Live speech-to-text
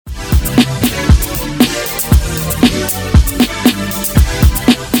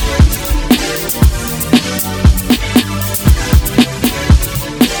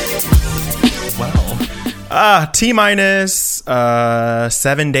T-minus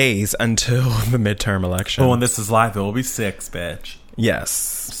 7 days until the midterm election. But when this is live, it will be 6, bitch. Yes.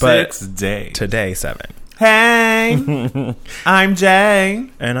 6 days. Today, 7. Hey, I'm Jay.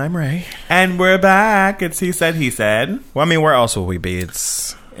 And I'm Ray. And we're back. It's He Said, He Said. Well, I mean, where else will we be?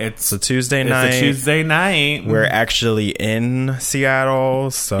 It's a Tuesday night. It's a Tuesday night. We're actually in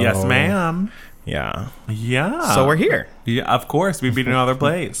Seattle, so... Yes, ma'am. Yeah. Yeah. So we're here. Yeah, of course. We've been in another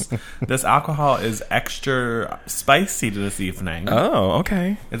place. This alcohol is extra spicy this evening. Oh,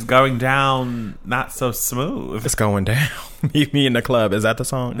 okay. It's going down not so smooth. It's going down. Meet me in the club. Is that the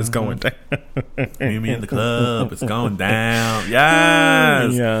song? It's going down. Meet me in the club. It's going down.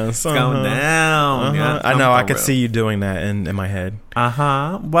 Yes. Yes. It's going down. Yes, I know. I could see you doing that in my head.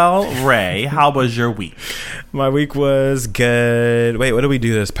 Well, Ray, how was your week? My week was good. Wait, what did we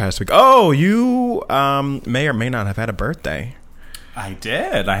do this past week? Oh, you may or may not have had a birthday. I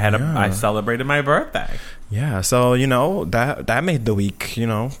did. I celebrated my birthday. Yeah, so that made the week,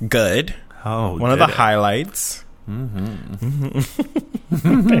 good. Oh, one of the highlights. What's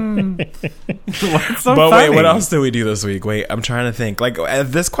so but funny? Wait, what else did we do this week? Wait, I'm trying to think. Like,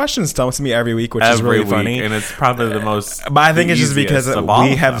 this question stumps me every week, which is really funny, and it's probably the most. But I think it's just because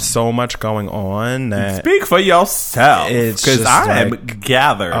we have so much going on that speak for yourself. Because I am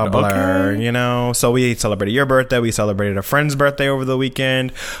gathered. A blur, So we celebrated your birthday. We celebrated a friend's birthday over the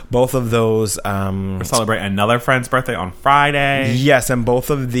weekend. Both of those. We're celebrating another friend's birthday on Friday. Yes, and both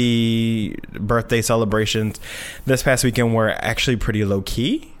of the birthday celebrations this past weekend were actually pretty low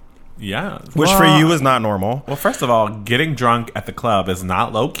key. Yeah. Which for you is not normal. Well, first of all, getting drunk at the club is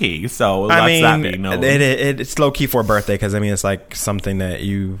not low key. So that be known. It's low key for a birthday because it's like something that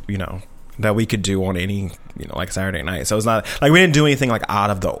that we could do on any like Saturday night. So it's not like we didn't do anything like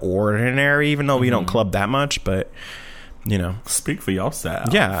out of the ordinary, even though we don't club that much. But speak for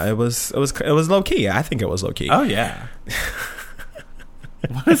yourself. Yeah, it was low key. I think it was low key. Oh yeah.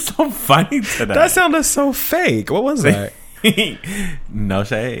 What is so funny today? That sounded so fake. What was that? No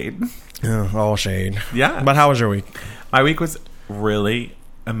shade. All shade. Yeah. But how was your week? My week was really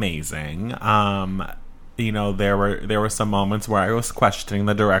amazing. There were some moments where I was questioning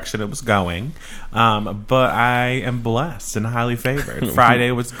the direction it was going. But I am blessed and highly favored. Friday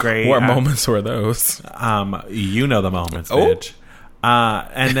was great. What moments were those? The moments, bitch.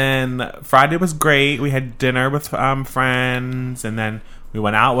 And then Friday was great. We had dinner with friends, and then we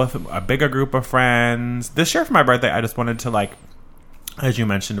went out with a bigger group of friends. This year for my birthday, I just wanted to, as you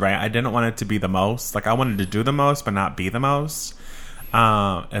mentioned, right? I didn't want it to be the most. I wanted to do the most, but not be the most.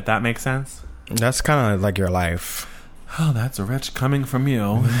 If that makes sense. That's kind of like your life. Oh, that's rich coming from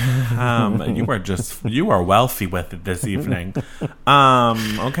you. You are wealthy with it this evening.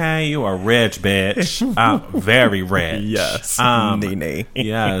 Okay, you are rich, bitch. Very rich. Yes. Nene.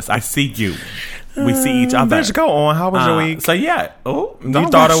 Yes, I see you. We see each other. Bitch, go on. How was your week? So yeah. Oh, you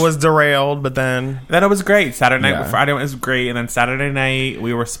thought it was derailed, but then it was great. Saturday night, Friday was great, and then Saturday night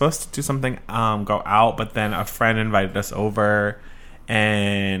we were supposed to do something, go out, but then a friend invited us over.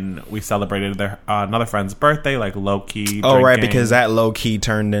 And we celebrated another friend's birthday, low key. Oh, right, because that low key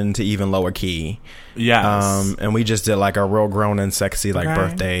turned into even lower key. Yes. And we just did a real grown and sexy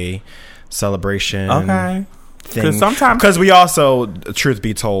birthday celebration. Okay. Because we also, truth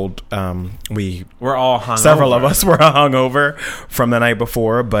be told, we're all hungover. Several of us were hungover from the night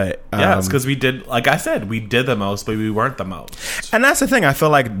before, but yes, because we did, like I said, we did the most, but we weren't the most. And that's the thing. I feel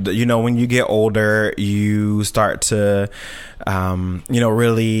like when you get older, you start to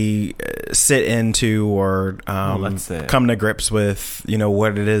really sit into or come to grips with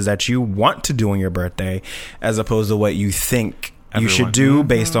what it is that you want to do on your birthday, as opposed to what you think you should do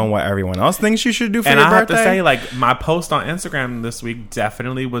based on what everyone else thinks you should do for your birthday. And I have to say, my post on Instagram this week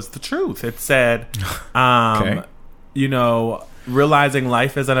definitely was the truth. It said, realizing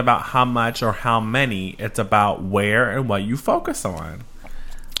life isn't about how much or how many. It's about where and what you focus on.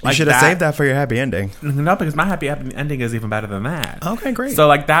 You should have saved that for your happy ending. No, because my happy ending is even better than that. Okay, great. So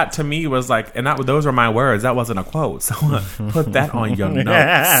that to me was those were my words. That wasn't a quote. So put that on your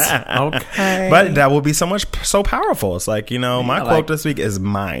notes. Okay. But that will be so powerful. It's my quote this week is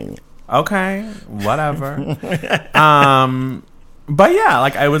mine. Okay, whatever. But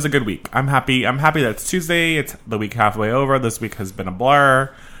yeah, it was a good week. I'm happy that it's Tuesday. It's the week halfway over. This week has been a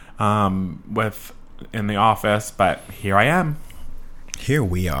blur in the office, but here I am. Here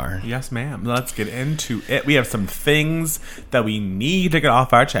we are. Yes, ma'am. Let's get into it. We have some things that we need to get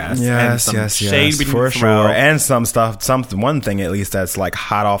off our chest. Yes, and some shade we need for to throw. sure. And some stuff, one thing at least that's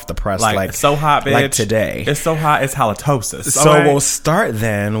hot off the press, so hot, bitch. Like today. It's so hot, it's halitosis. So we'll start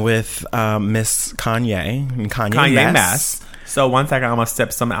then with Miss Kanye and Kanye Mess. So 1 second, I'm gonna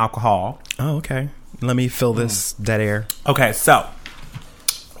sip some alcohol. Oh, okay. Let me fill this dead air. Okay, so,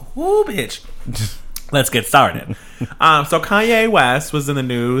 whoo, bitch. Let's get started. So Kanye West was in the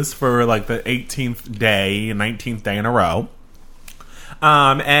news for like the 19th day in a row.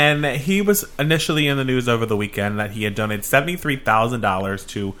 And he was initially in the news over the weekend that he had donated $73,000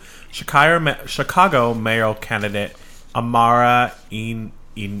 to Chicago mayoral candidate Amara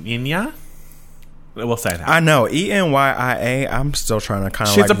Enya. We'll say that. I know. Enya. I'm still trying to kind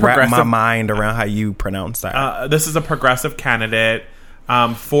of like wrap my mind around how you pronounce that. This is a progressive candidate.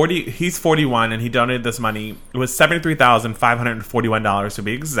 He's 41 and he donated this money. It was $73,541 to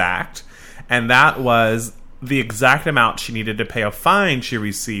be exact. And that was the exact amount she needed to pay a fine she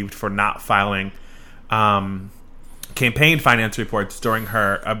received for not filing campaign finance reports during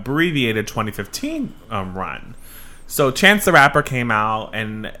her abbreviated 2015 run. So Chance the Rapper came out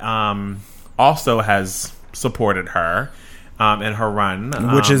and also has supported her in her run.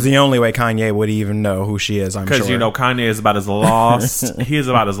 Which is the only way Kanye would even know who she is, I'm sure. Because, Kanye is about as lost. He is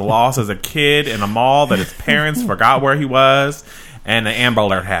about as lost as a kid in a mall that his parents forgot where he was. And the Amber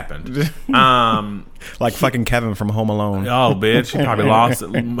Alert happened. Like fucking Kevin from Home Alone. Oh, bitch. He probably lost.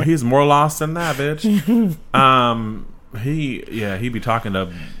 He's more lost than that, bitch. He be talking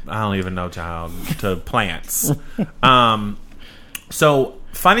to, I don't even know, child, to plants. So,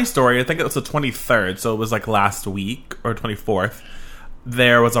 funny story. I think it was the 23rd. So, it was like last week or 24th.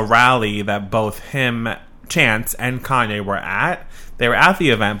 There was a rally that both him, Chance, and Kanye were at. They were at the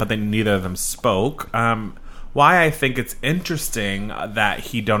event, but then neither of them spoke. Why I think it's interesting that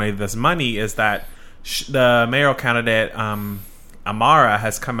he donated this money is that the mayoral candidate, Amara,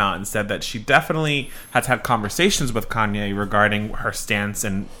 has come out and said that she definitely has had conversations with Kanye regarding her stance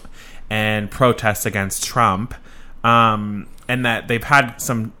and protests against Trump, and that they've had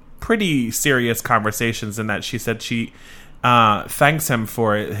some pretty serious conversations, and that she said she thanks him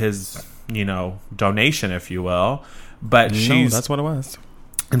for his, donation, if you will. But that's what it was.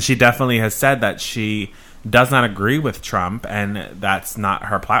 And she definitely has said that she does not agree with Trump, and that's not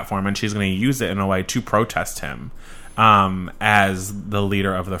her platform, and she's going to use it in a way to protest him as the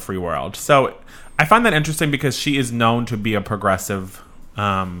leader of the free world. So I find that interesting because she is known to be a progressive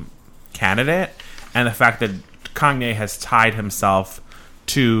candidate, and the fact that Kanye has tied himself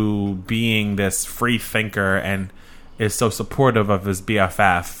to being this free thinker and is so supportive of his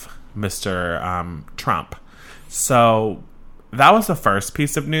BFF, Mr. Trump. So that was the first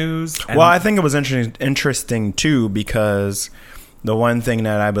piece of news. Well, I think it was interesting too, because the one thing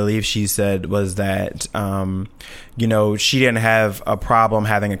that I believe she said was that, she didn't have a problem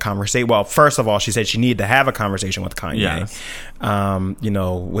having a conversation. Well, first of all, she said she needed to have a conversation with Kanye, yes.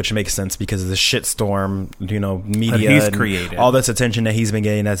 Which makes sense because of the shitstorm, media that he's created, all this attention that he's been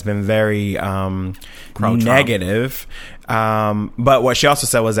getting that's been very negative. But what she also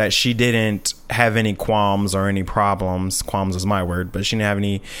said was that she didn't have any qualms or any problems. Qualms is my word, but she didn't have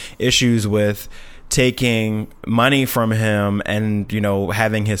any issues with taking money from him and,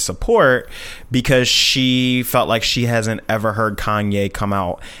 having his support, because she felt like she hasn't ever heard Kanye come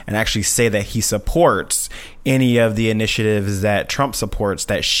out and actually say that he supports any of the initiatives that Trump supports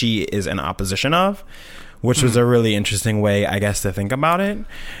that she is in opposition of, which was a really interesting way, I guess, to think about it.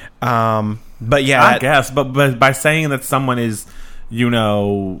 But yeah, I guess, but by saying that someone is,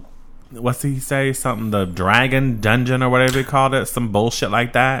 what's he say? Something, the dragon dungeon or whatever he called it, some bullshit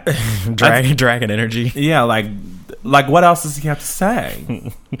like that. Dragon energy. Yeah, like what else does he have to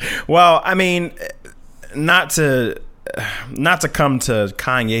say? Well, I mean, not to come to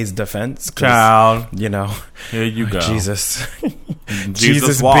Kanye's defense, child. Here you go. Jesus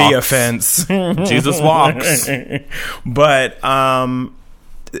Jesus walks. Be offense. Jesus walks. But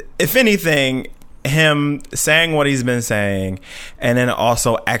if anything, him saying what he's been saying and then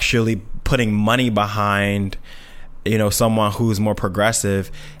also actually putting money behind, someone who's more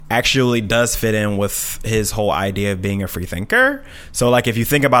progressive actually does fit in with his whole idea of being a free thinker. So like, if you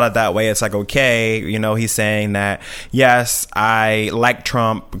think about it that way, it's like, okay, he's saying that, yes, I like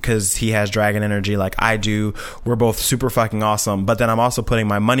Trump because he has dragon energy like I do. We're both super fucking awesome. But then I'm also putting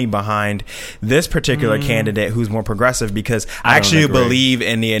my money behind this particular candidate who's more progressive because I actually believe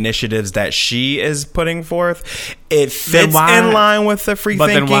in the initiatives that she is putting forth. It fits in line with the free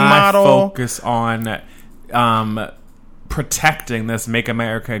thinking model. Focus on protecting this Make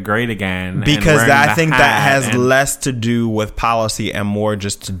America Great Again, because I think that has less to do with policy and more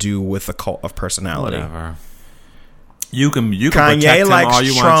just to do with the cult of personality. Whatever. You can Kanye protect him likes all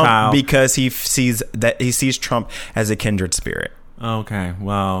you Trump want, child, because he sees Trump as a kindred spirit. Okay,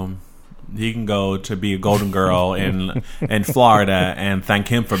 well, He can go to be a golden girl in Florida and thank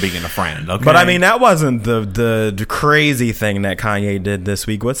him for being a friend. Okay? But I mean, that wasn't the crazy thing that Kanye did this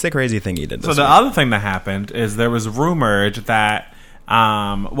week. What's the crazy thing he did this week? So the other thing that happened is there was rumored that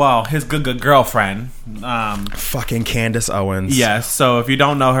his good girlfriend, fucking Candace Owens. Yes. So if you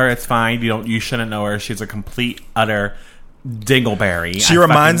don't know her, it's fine. You shouldn't know her. She's a complete utter dingleberry. She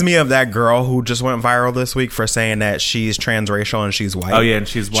reminds me of that girl who just went viral this week for saying that she's transracial and she's white. Oh yeah, and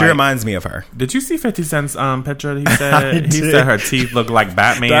she's white. She reminds me of her. Did you see 50 Cent's picture? He said her teeth look like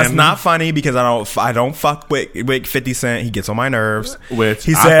Batman. That's not funny because I don't fuck with 50 Cent. He gets on my nerves. Which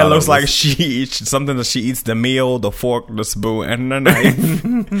he said it looks like she something that she eats the meal, the fork, the spoon, and the knife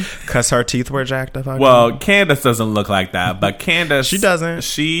because her teeth were jacked up. Well, Candace doesn't look like that, but Candace, she doesn't.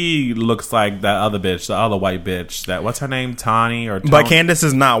 She looks like that other bitch, the other white bitch. That what's her name? Tawny or But Candace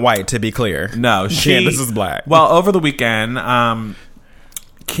is not white, to be clear. No, Candace is black. Well, over the weekend,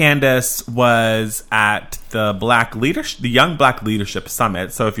 Candace was at the Young Black Leadership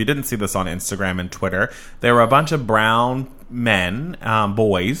Summit. So if you didn't see this on Instagram and Twitter, there were a bunch of brown men,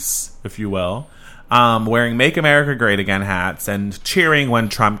 boys, if you will, wearing "Make America Great Again" hats and cheering when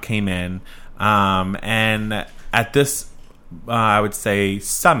Trump came in. And at this, I would say,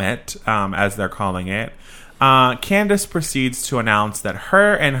 summit, as they're calling it, Candace proceeds to announce that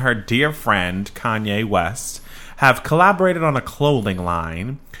her and her dear friend Kanye West have collaborated on a clothing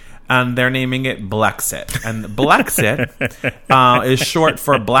line, and they're naming it Blexit. And Blexit is short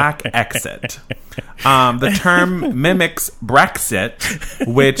for Black Exit. The term mimics Brexit,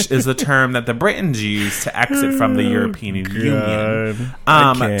 which is the term that the Britons used to exit from the European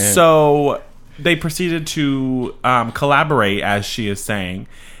Union. So they proceeded to collaborate, as she is saying,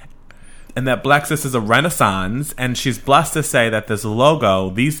 and that Blexit is a renaissance, and she's blessed to say that this logo,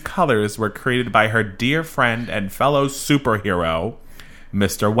 these colors, were created by her dear friend and fellow superhero,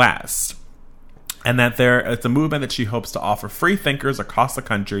 Mr. West. And that it's a movement that she hopes to offer free thinkers across the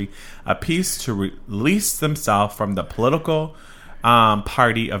country a piece to release themselves from the political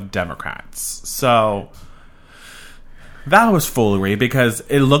party of Democrats. So that was foolery because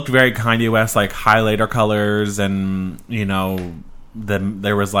it looked very Kanye West, like highlighter colors, and, you know,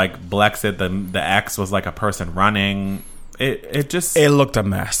 there was like Blexit, the X was like a person running. It looked a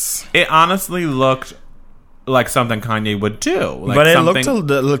mess. It honestly looked like something Kanye would do. Like, but it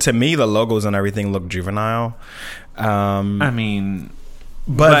looked to me, the logos and everything looked juvenile. I mean,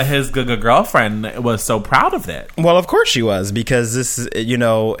 but his good girlfriend was so proud of it. Well, of course she was, because this is, you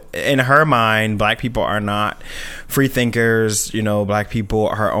know, in her mind, black people are not free thinkers. You know, black people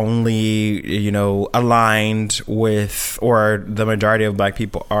are only, you know, aligned with, or the majority of black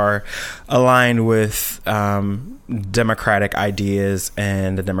people are aligned with democratic ideas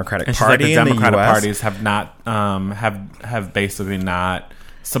and the Democratic Party. Like the Democratic in the US. parties have not have basically not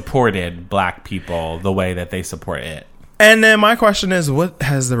supported black people the way that they support it. And then my question is, what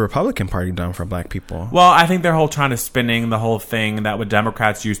has the Republican Party done for black people? Well, I think they're trying to spinning the whole thing that what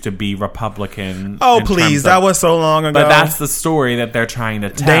Democrats used to be Republican. Oh, please. That was so long ago. But that's the story that they're trying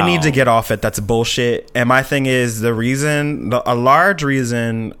to tell. They need to get off it. That's bullshit. And my thing is, a large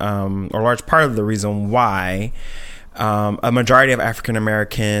part of the reason why a majority of African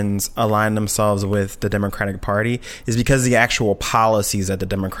Americans align themselves with the Democratic Party is because the actual policies that the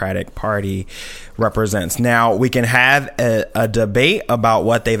Democratic Party represents. Now, we can have a debate about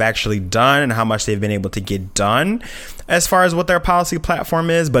what they've actually done and how much they've been able to get done as far as what their policy platform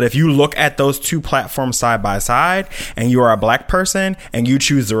is. But if you look at those two platforms side by side and you are a black person and you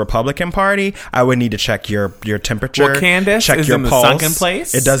choose the Republican Party, I would need to check your temperature. Well, Candace check is your in pulse. The sunken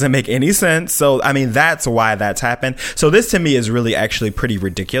place. It doesn't make any sense. So, I mean, that's why that's happened. So this to me is really actually pretty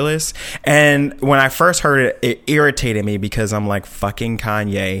ridiculous. And when I first heard it, it irritated me because I'm like, fucking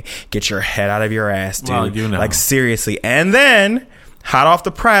Kanye, get your head out of your ass, dude. Well, you know. Like, seriously. And then, hot off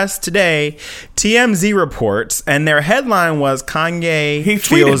the press today, TMZ reports, and their headline was Kanye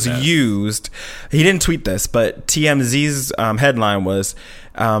feels used. He didn't tweet this, but TMZ's headline was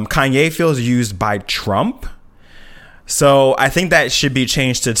Kanye feels used by Trump. So I think that should be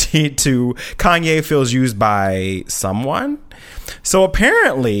changed to Kanye feels used by someone. So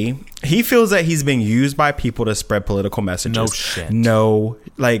apparently he feels that he's being used by people to spread political messages. No shit. No,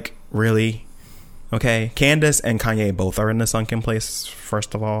 like, really? Okay. Candace and Kanye both are in the sunken place,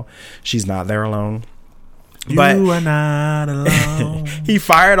 first of all. She's not there alone. You are not alone. He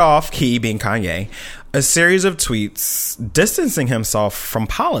fired off, he being Kanye, a series of tweets distancing himself from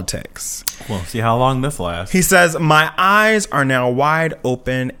politics. We'll see how long this lasts. He says, "My eyes are now wide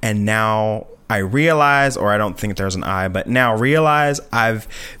open, and now I realize," or I don't think there's an I, but now realize I've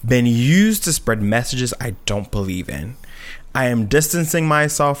been used to spread messages I don't believe in. I am distancing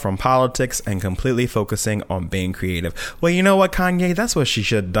myself from politics and completely focusing on being creative. Well, you know what, Kanye? That's what she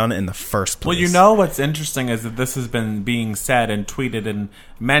should have done in the first place. Well, you know what's interesting is that this has been being said and tweeted and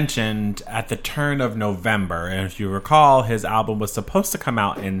mentioned at the turn of November. And if you recall, his album was supposed to come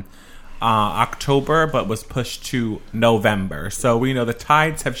out in October, but was pushed to November. So we know the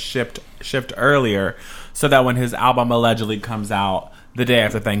tides have shifted earlier so that when his album allegedly comes out the day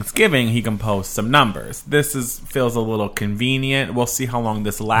after Thanksgiving, he can post some numbers. Feels a little convenient. We'll see how long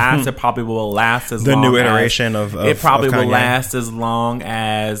this lasts. It probably will last as long as... The new iteration of it probably of will last as long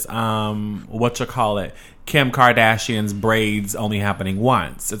as, Kim Kardashian's braids only happening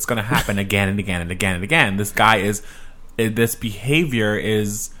once. It's going to happen again and again and again and again. This behavior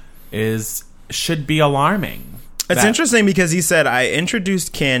should be alarming. It's interesting because he said, I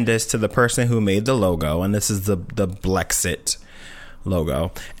introduced Candace to the person who made the logo, and this is the Blexit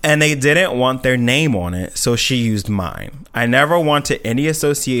logo, and they didn't want their name on it, so she used mine. I never wanted any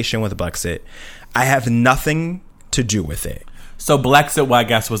association with Blexit. I have nothing to do with it. So Blexit, well, I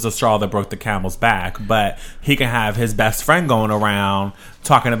guess, was the straw that broke the camel's back, but he can have his best friend going around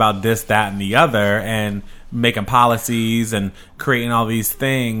talking about this, that, and the other, and making policies and creating all these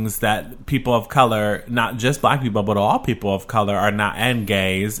things that people of color, not just black people, but all people of color are not, and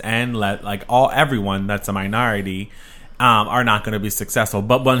gays, and everyone that's a minority, are not going to be successful.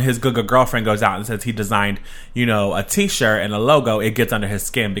 But when his good girlfriend goes out and says he designed, a T-shirt and a logo, it gets under his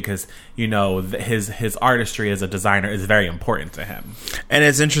skin because, his artistry as a designer is very important to him. And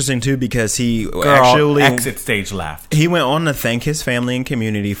it's interesting, too, because he actually... exit stage left. He went on to thank his family and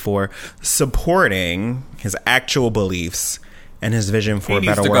community for supporting his actual beliefs and his vision for a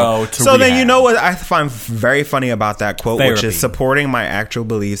better world. So then, you know what I find very funny about that quote, which is supporting my actual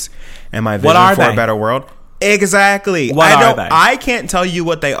beliefs and my vision for a better world. Exactly. What are they? I can't tell you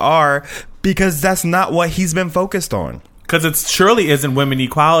what they are because that's not what he's been focused on. Because it surely isn't women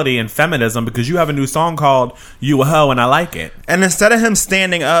equality and feminism, because you have a new song called You a Hoe and I Like It. And instead of him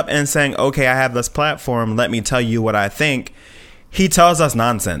standing up and saying, okay, I have this platform, let me tell you what I think, he tells us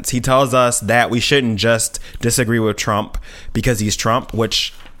nonsense. He tells us that we shouldn't just disagree with Trump because he's Trump,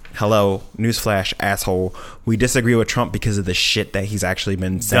 which... Hello, newsflash, asshole. We disagree with Trump because of the shit that he's actually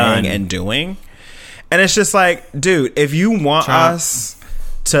been saying and doing. And it's just like, dude, if you want us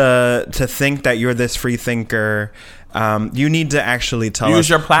to think that you're this free thinker, you need to actually tell us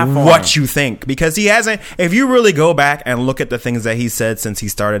your platform. What you think. Because he hasn't, if you really go back and look at the things that he said since he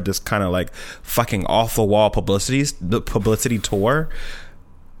started this kind of like fucking off the wall publicity tour,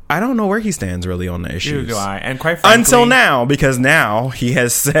 I don't know where he stands really on the issues. Neither do I. And quite frankly, until now, because now he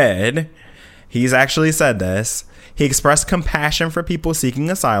has said, he's actually said this. He expressed compassion for people seeking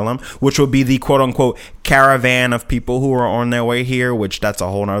asylum, which would be the quote-unquote caravan of people who are on their way here, which that's a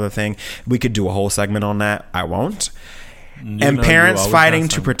whole other thing. We could do a whole segment on that. I won't. And parents fighting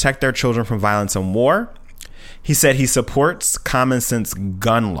to protect their children from violence and war. He said he supports common sense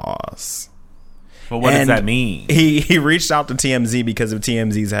gun laws. But what does that mean? He reached out to TMZ because of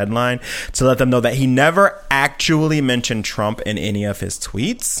TMZ's headline to let them know that he never actually mentioned Trump in any of his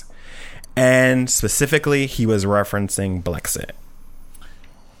tweets. And specifically, he was referencing Blexit.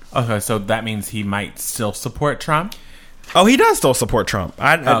 Okay, so that means he might still support Trump? Oh, he does still support Trump.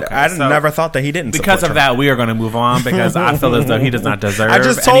 I never thought that he didn't support Because of Trump. That, we are going to move on because I feel as though he does not deserve I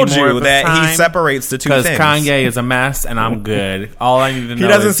just told you that he separates the two things. Because Kanye is a mess and I'm good. All I need to know he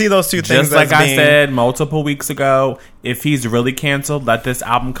doesn't see those two things just like I said multiple weeks ago, if he's really canceled, let this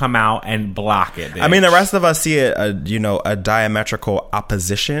album come out and block it, bitch. I mean, the rest of us see a diametrical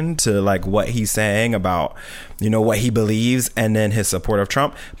opposition to like what he's saying about, what he believes and then his support of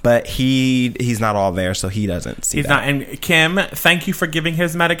Trump, but he's not all there, so he doesn't see that. He's not. And Kim, thank you for giving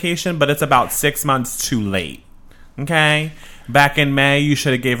his medication, but it's about 6 months too late. Okay? Back in May, you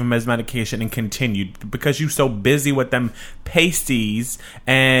should have gave him his medication and continued because you're so busy with them pasties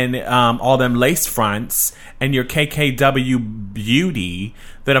and all them lace fronts and your KKW beauty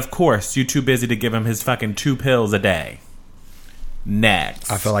that, of course, you're too busy to give him his fucking 2 pills a day.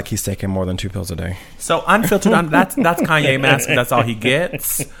 Next. I feel like he's taking more than 2 pills a day. So Unfiltered, that's Kanye Mask. That's all he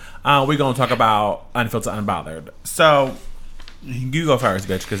gets. We're going to talk about Unfiltered Unbothered. So you go first,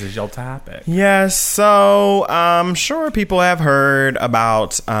 bitch, because it's your topic. Yes, so I'm sure people have heard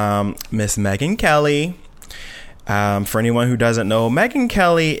about Miss Megyn Kelly. For anyone who doesn't know, Megyn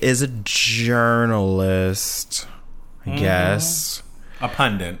Kelly is a journalist, I guess. A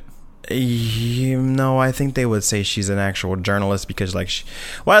pundit. I think they would say she's an actual journalist because,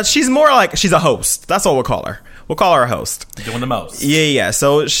 she's more like she's a host. That's what we'll call her. We'll call her a host. Doing the most. Yeah.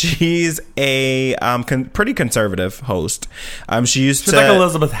 So she's a pretty conservative host. She's like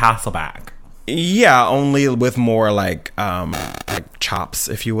Elizabeth Hasselbeck. Yeah, only with more like chops,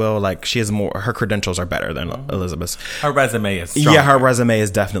 if you will. Like she has more. Her credentials are better than Elizabeth's. Her resume is stronger. Yeah, her resume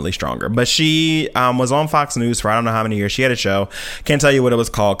is definitely stronger. But she was on Fox News for I don't know how many years. She had a show. Can't tell you what it was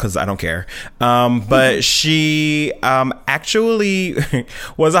called because I don't care. But she actually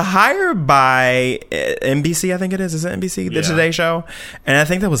was hired by NBC. I think it is. Is it NBC? The Today Show? And I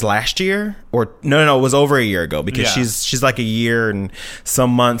think that was last year. Or no, it was over a year ago because she's like a year and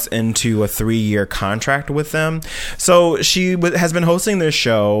some months into a 3-year contract with them. So she has been hosting this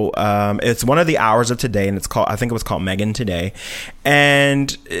show. It's one of the hours of Today, and I think it was called Megan Today. And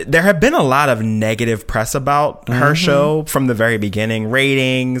there have been a lot of negative press about her show from the very beginning.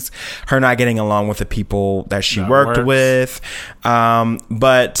 Ratings, her not getting along with the people that she worked with.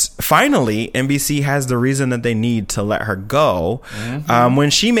 But finally, NBC has the reason that they need to let her go when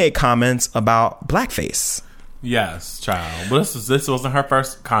she made comments about blackface. Yes, child. Well, this wasn't her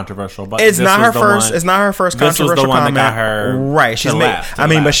first controversial, but it's not her first. It's not her first controversial this was the one comment. That got her right. She's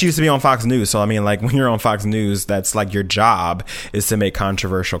but she used to be on Fox News, so I mean, like when you're on Fox News, that's like your job is to make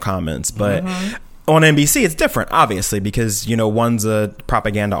controversial comments. But on NBC, it's different, obviously, because one's a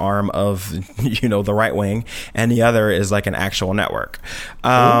propaganda arm of the right wing, and the other is like an actual network.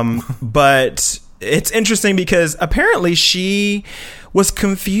 But it's interesting because apparently she was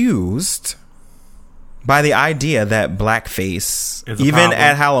confused by the idea that blackface, even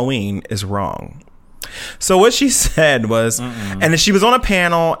at Halloween, is wrong. So what she said was, and she was on a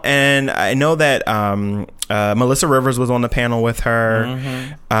panel, and I know that Melissa Rivers was on the panel with her.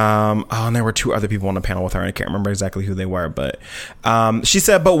 And there were 2 other people on the panel with her, and I can't remember exactly who they were. But she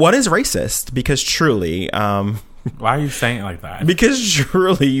said, but what is racist? Because truly... why are you saying it like that? Because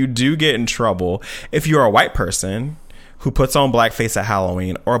truly you do get in trouble if you're a white person who puts on blackface at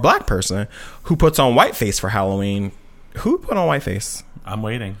Halloween, or a black person who puts on whiteface for Halloween. Who put on whiteface? I'm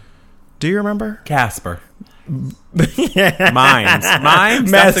waiting. Do you remember? Casper. Mimes.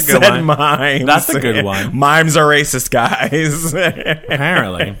 That's a good one. Mimes. That's a good one. Mimes are racist, guys.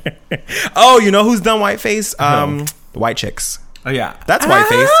 Apparently. Oh, you know who's done whiteface? White chicks. Oh yeah, that's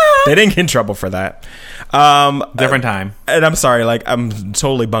whiteface. They didn't get in trouble for that. Different time. And I'm sorry, like I'm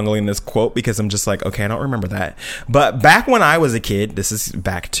totally bungling this quote because I'm just like, okay, I don't remember that. But back when I was a kid, this is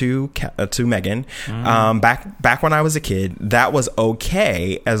back to Megan. Back when I was a kid, that was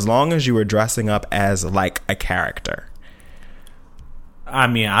okay as long as you were dressing up as like a character. I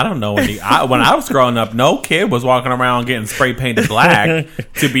mean, I don't know. When I was growing up, no kid was walking around getting spray painted black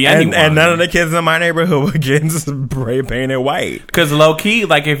to be anyone. And none of the kids in my neighborhood were getting spray painted white. Because low key,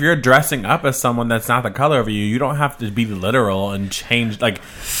 like if you're dressing up as someone that's not the color of you don't have to be literal and change like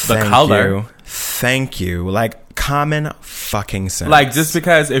the color. Thank you. Like common fucking sense. Like just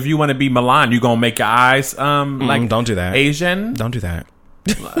because if you want to be Milan, you gonna make your eyes like don't do that. Asian. Don't do that.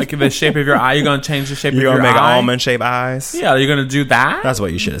 Like the shape of your eye, you're gonna change the shape of your eye. You're gonna make almond shaped eyes. Yeah, you're gonna do that. That's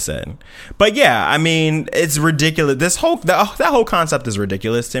what you should have said. But yeah, I mean, it's ridiculous. That whole concept is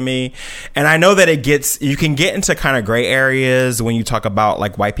ridiculous to me. And I know that you can get into kind of gray areas when you talk about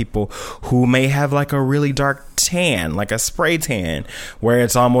like white people who may have like a really dark tan, like a spray tan, where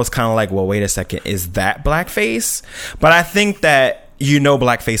it's almost kind of like, well, wait a second, is that blackface? But I think that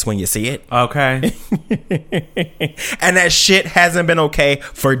blackface when you see it. Okay. And that shit hasn't been okay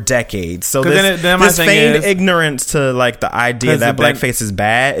for decades. So this feigned ignorance to like the idea that blackface is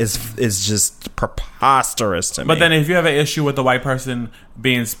bad is just preposterous to me. But then if you have an issue with the white person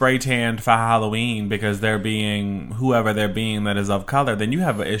being spray tanned for Halloween because they're being whoever they're being that is of color, then you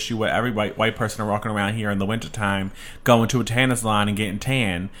have an issue with every white person walking around here in the wintertime going to a tanning salon and getting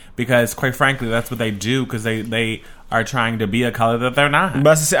tan because quite frankly that's what they do because they are trying to be a color that they're not.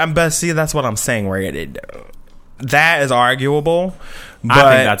 But see, that's what I'm saying. Where that is arguable. But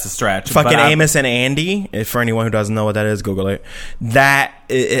I think that's a stretch. Fucking Amos and Andy. For anyone who doesn't know what that is, Google it.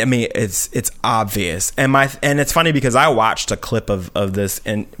 It's obvious. And it's funny because I watched a clip of this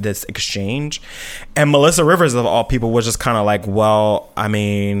exchange, and Melissa Rivers of all people was just kind of like, well, I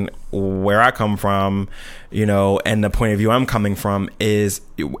mean, where I come from, and the point of view I'm coming from is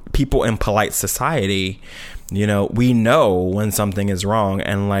people in polite society. We know when something is wrong,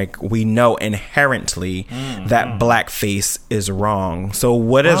 and like we know inherently that blackface is wrong. So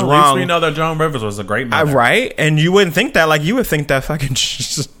what is wrong? At least we know that Joan Rivers was a great mother. Right? And you wouldn't think that. Like you would think that fucking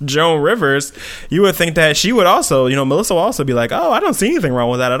Joan Rivers, you would think that she would also, Melissa will also be like, oh, I don't see anything wrong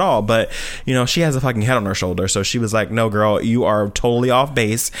with that at all. But she has a fucking head on her shoulder, so she was like, no, girl, you are totally off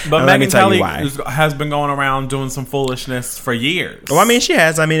base. But Megyn Kelly has been going around doing some foolishness for years. Well, I mean, she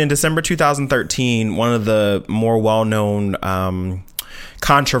has. I mean, in December 2013, one of the more well-known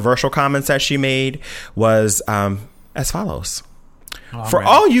controversial comments that she made was as follows. For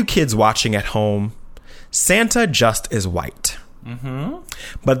all you kids watching at home, Santa just is white. Mm-hmm.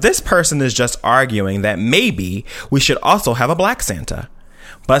 But this person is just arguing that maybe we should also have a black Santa.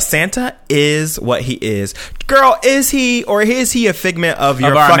 But Santa is what he is. Girl, is he or is he a figment of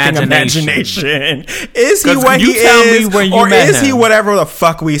your fucking imagination? Is he what he is? Or is he whatever the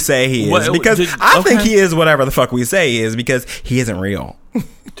fuck we say he is? Because I think he is whatever the fuck we say he is because he isn't real.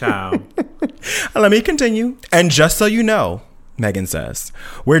 Ciao. Let me continue. And just so you know, Megan says,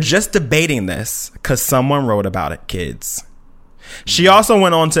 we're just debating this because someone wrote about it, kids. She also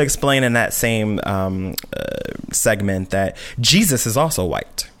went on to explain in that same segment that Jesus is also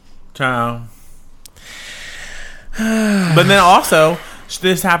white. Ciao. But then also,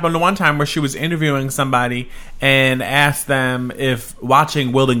 this happened one time where she was interviewing somebody and asked them if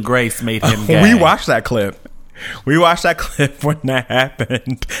watching Will and Grace made him gay. We watched that clip. When that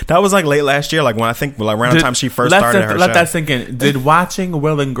happened. That was like late last year, like when I think like around the time she first started her show. Let that sink in. Did watching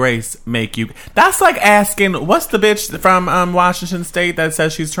Will and Grace make you? That's like asking, what's the bitch from Washington State that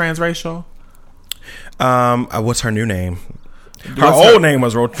says she's transracial? What's her new name? Her old name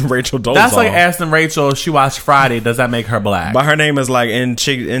was Rachel Dolezal. That's like asking Rachel if she watched Friday, does that make her black? But her name is like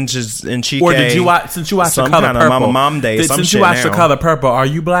Enchique. Or did you watch, since you watched The Color Purple, Mom Day, since you watched The Color Purple, are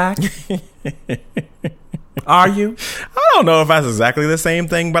you black? Are you? I don't know if that's exactly the same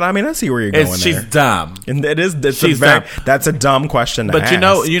thing, but I mean, I see where you're going. She's dumb, and it is. That's a dumb question to ask.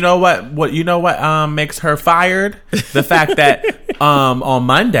 But you know what makes her fired? The fact that on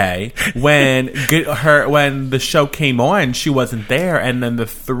Monday when the show came on, she wasn't there, and then the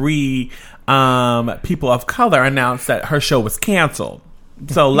 3 people of color announced that her show was canceled.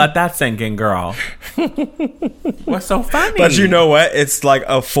 So let that sink in, girl. What's so funny? But you know what? It's like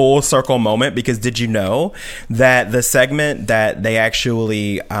a full circle moment because did you know that the segment that they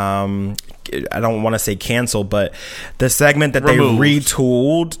actually, I don't want to say canceled, but the segment that removed. They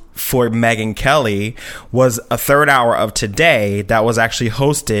retooled for Megyn Kelly was a third hour of Today that was actually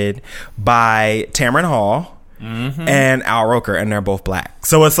hosted by Tamron Hall. Mm-hmm. And Al Roker, and they're both black.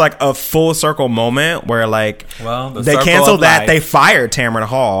 So it's like a full circle moment where like they canceled that. They fired Tamron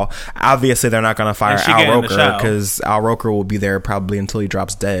Hall. Obviously, they're not going to fire Al Roker because Al Roker will be there probably until he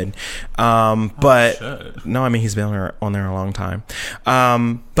drops dead. But no, I mean he's been on there a long time.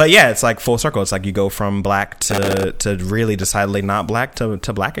 But yeah, it's like full circle. It's like you go from black to really decidedly not black to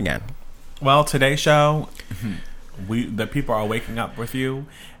black again. Well, today's show, the people are waking up with you.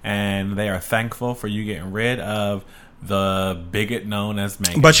 And they are thankful for you getting rid of the bigot known as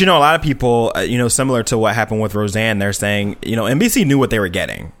Megyn. But, a lot of people, similar to what happened with Roseanne, they're saying, NBC knew what they were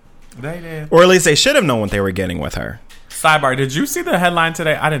getting. They did. Or at least they should have known what they were getting with her. Sidebar, did you see the headline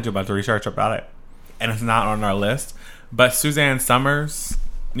today? I didn't do a bunch of research about it. And it's not on our list. But Suzanne Summers,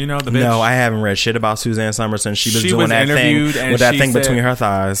 the bitch. No, I haven't read shit about Suzanne Summers since she was doing that thing with that thing between her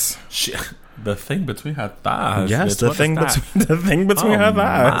thighs. The thing between her thighs. Yes, the thing between her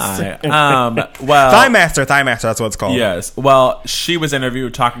thighs. Well, Thigh Master. That's what it's called. Yes. Well, she was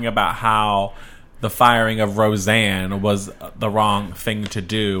interviewed talking about how the firing of Roseanne was the wrong thing to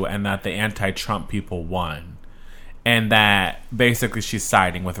do, and that the anti-Trump people won, and that basically she's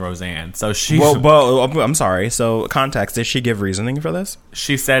siding with Roseanne. So she. Well, I'm sorry. So context. Did she give reasoning for this?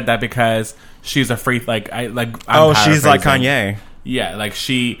 She said that because she's a free she's like Kanye. Yeah, like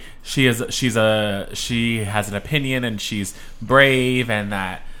she has an opinion and she's brave and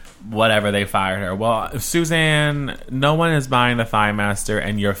that whatever they fired her. Well, Suzanne, no one is buying the Thigh Master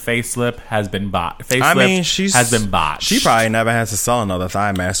and your facelift has been bought. Has been botched. She probably never has to sell another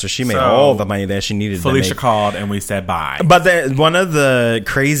Thigh Master. She made all the money that she needed. Felicia called and we said bye. But one of the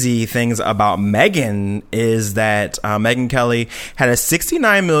crazy things about Megyn is that Megyn Kelly had a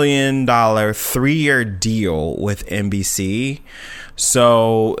 $69 million 3-year deal with NBC.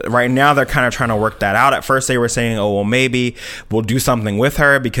 So right now they're kind of trying to work that out. At first they were saying, oh, well, maybe we'll do something with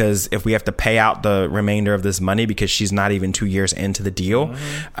her because if we have to pay out the remainder of this money because she's not even 2 years into the deal,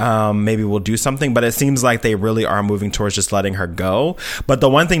 maybe we'll do something. But it seems like they really are moving towards just letting her go. But the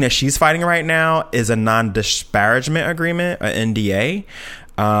one thing that she's fighting right now is a non-disparagement agreement, an NDA,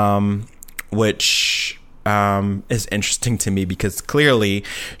 which is interesting to me because clearly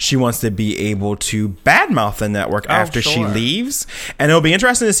she wants to be able to badmouth the network after she leaves. And it'll be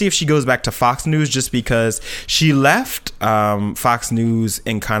interesting to see if she goes back to Fox News just because she left Fox News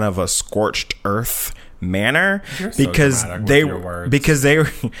in kind of a scorched earth manner because they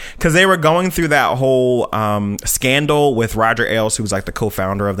were going through that whole scandal with Roger Ailes, who was like the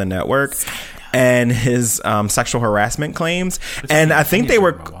co-founder of the network, and his sexual harassment claims. And I think they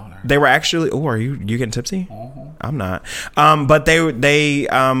were actually. Oh, are you getting tipsy? I'm not. But they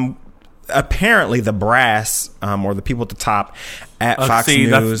apparently the brass or the people at the top at Fox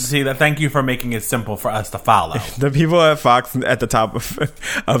News. Thank you for making it simple for us to follow. The people at Fox at the top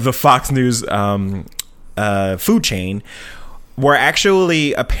of the Fox News food chain were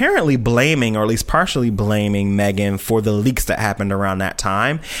actually apparently blaming, or at least partially blaming, Meghan for the leaks that happened around that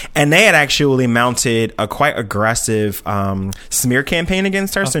time. And they had actually mounted a quite aggressive smear campaign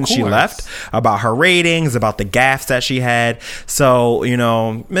against her since she left, about her ratings, about the gaffes that she had. So,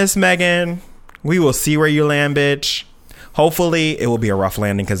 Miss Meghan, we will see where you land, bitch. Hopefully, it will be a rough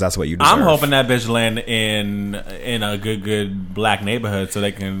landing because that's what you deserve. I'm hoping that bitch land in a good black neighborhood so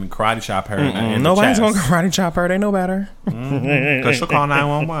they can karate chop her. Nobody's going to karate chop her. They know better. Because she'll call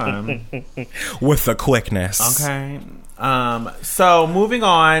 911 with the quickness. Okay. So moving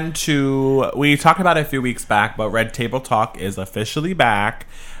on to, we talked about it a few weeks back, but Red Table Talk is officially back.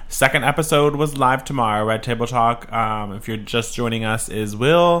 Second episode was live tomorrow. Red Table Talk, if you're just joining us, is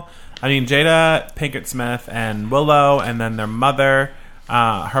Jada Pinkett Smith and Willow, and then their mother,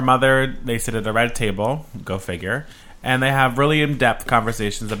 her mother, they sit at the red table, go figure, and they have really in-depth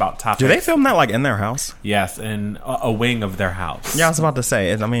conversations about topics. Do they film that in their house? Yes, in a wing of their house. Yeah, I was about to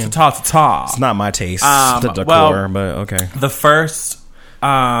say, ta. It's not my taste, the decor, but okay. The first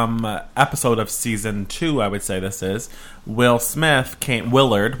episode of season 2, I would say this is, Will Smith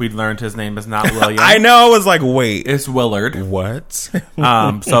Willard. We learned his name is not William. I know. I was like, wait, it's Willard. What?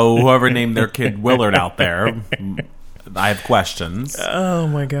 So whoever named their kid Willard out there, I have questions. Oh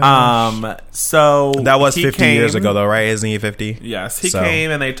my gosh. So that was 50 years ago, though, right? Isn't he 50? Yes, he came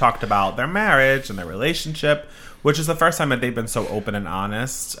and they talked about their marriage and their relationship, which is the first time that they've been so open and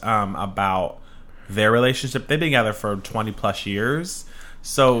honest about their relationship. They've been together for 20 plus years.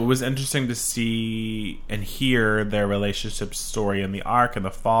 So it was interesting to see and hear their relationship story in the arc and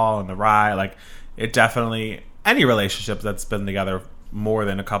the fall and the ride. It definitely, any relationship that's been together more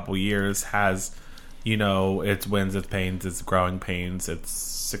than a couple years has, its wins, its pains, its growing pains, its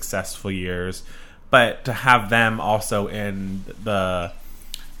successful years. But to have them also in the,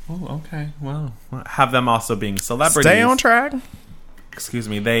 have them also being celebrities. Stay on track. Excuse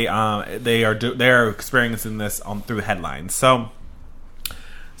me. They're experiencing this through the headlines. So,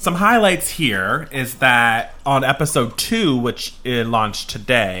 some highlights here is that on episode 2, which it launched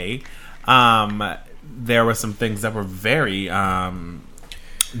today, there were some things that were very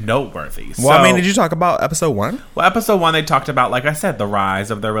noteworthy. Well, did you talk about episode 1? Well, episode 1, they talked about, like I said, the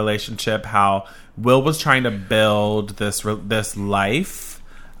rise of their relationship, how Will was trying to build this life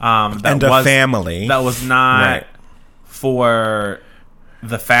and a family that was not for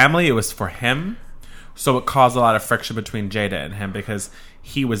the family; it was for him. So it caused a lot of friction between Jada and him because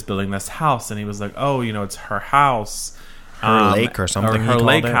he was building this house and he was like, it's her house. Her lake or something. Or her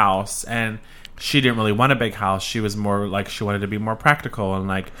lake house. And she didn't really want a big house. She was more she wanted to be more practical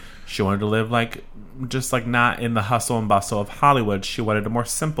and she wanted to live not in the hustle and bustle of Hollywood. She wanted a more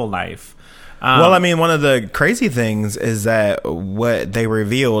simple life. One of the crazy things is that what they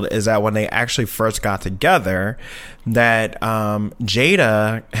revealed is that when they actually first got together, that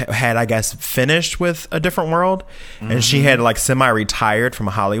Jada had, I guess, finished with A Different World, and she had semi-retired from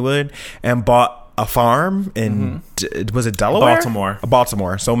Hollywood and bought a farm in was it Delaware?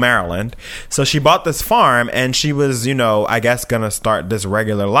 Baltimore, so Maryland. So she bought this farm and she was, I guess gonna start this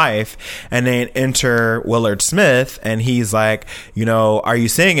regular life, and then enter Willard Smith and he's like, are you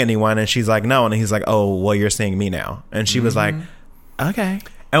seeing anyone? And she's like, no. And he's like, oh, well, you're seeing me now. And she was like, okay.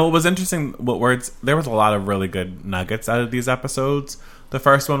 And what was interesting, there was a lot of really good nuggets out of these episodes. The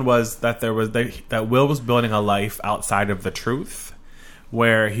first one was that that Will was building a life outside of the truth,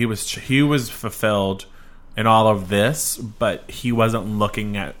 where he was fulfilled in all of this, but he wasn't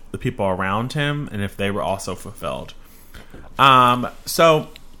looking at the people around him and if they were also fulfilled. So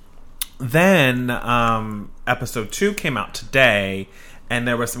then episode 2 came out today, and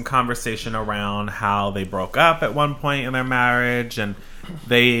there was some conversation around how they broke up at one point in their marriage, and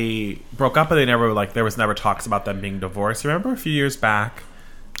they broke up, but they never there was never talks about them being divorced. Remember a few years back?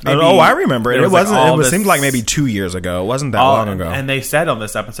 I remember it. It seemed like maybe 2 years ago. It wasn't that long ago. And they said on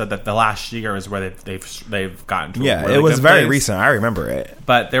this episode that the last year is where they've gotten to. Yeah, it was very recent. I remember it.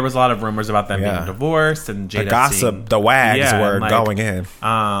 But there was a lot of rumors about them being divorced, and Jada the gossip, the wags were going in.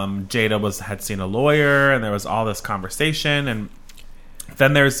 Jada had seen a lawyer, and there was all this conversation, and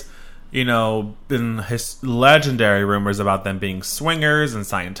then there's been his legendary rumors about them being swingers and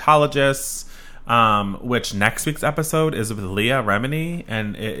Scientologists. Which next week's episode is with Leah Remini,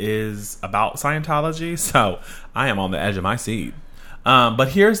 and it is about Scientology, so I am on the edge of my seat. But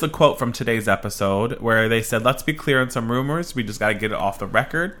here's the quote from today's episode, where they said, let's be clear on some rumors, we just got to get it off the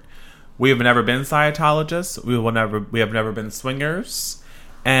record. We have never been Scientologists, we have never been swingers,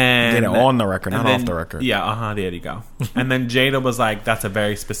 And on the record, not off the record. Yeah, there you go. And then Jada was like, that's a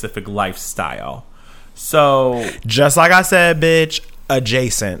very specific lifestyle. So just like I said, bitch,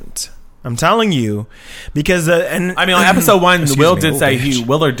 adjacent. I'm telling you, because and I mean, on episode 1,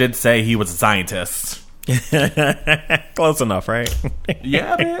 Willard did say he was a scientist. Close enough, right?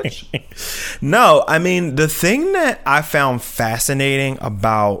 Yeah, bitch. No, I mean, the thing that I found fascinating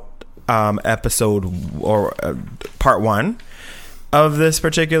about episode or part 1 of this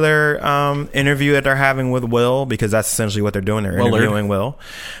particular interview that they're having with Will, because that's essentially what they're doing. They're interviewing Will.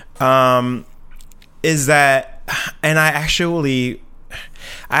 Is that, and I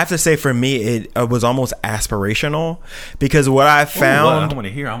have to say, for me, it was almost aspirational, because what I found... I want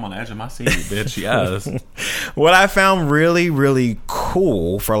to hear. I'm on the edge of my seat, bitch. Yes. What I found really, really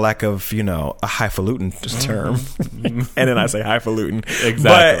cool, for lack of, a highfalutin term, and then I say highfalutin.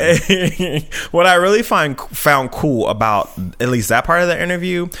 Exactly. But what I really found cool about at least that part of the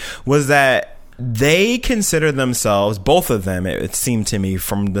interview was that they consider themselves, both of them, it seemed to me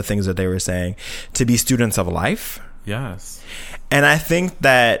from the things that they were saying, to be students of life. Yes. And I think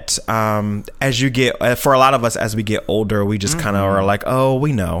that as you get, for a lot of us, as we get older, we just kind of are like, oh,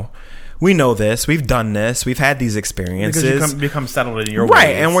 we know this, we've done this, we've had these experiences. Because you become settled in your right,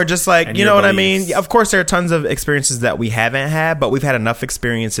 ways, and we're just like, you know what I mean? Of course, there are tons of experiences that we haven't had, but we've had enough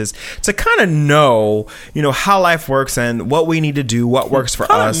experiences to kind of know, how life works and what we need to do, what works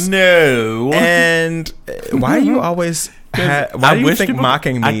for us. No. And why are you always... why do you think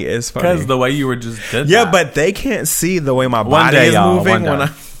mocking me is funny? Because the way you were just did yeah, that. But they can't see the way my body is moving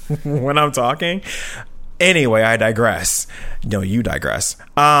when I'm talking. Anyway, I digress. No, you digress.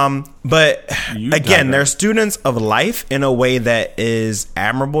 But again, they're students of life in a way that is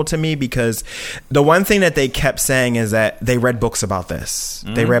admirable to me, because the one thing that they kept saying is that they read books about this.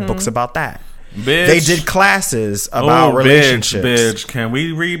 They read books about that. Bitch. They did classes about relationships. Bitch, can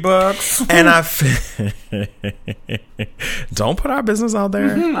we read books? And don't put our business out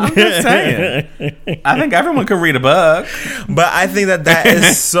there. I'm just saying. I think everyone could read a book. But I think that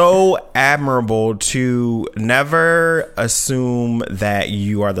is so admirable, to never assume that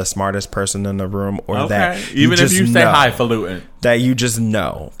you are the smartest person in the room, or that even if you say highfalutin. That you just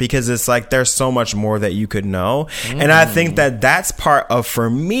know, because it's like there's so much more that you could know. And I think that that's part of,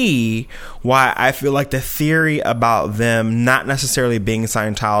 for me, why I feel like the theory about them not necessarily being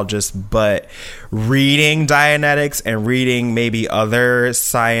Scientologists, but reading Dianetics and reading maybe other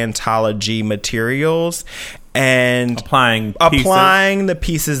Scientology materials and applying the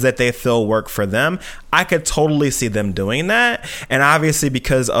pieces that they feel work for them. I could totally see them doing that. And obviously,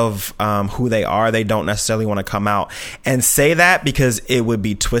 because of who they are, they don't necessarily want to come out and say that, because it would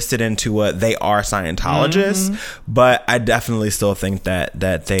be twisted into what they are Scientologists. But I definitely still think that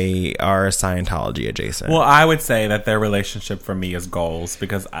they are Scientology adjacent. Well, I would say that their relationship for me is goals,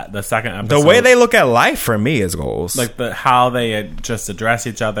 because the second episode, the way they look at life for me is goals. Like how they just address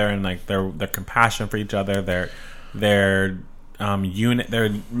each other, and like their compassion for each other, their unit. They're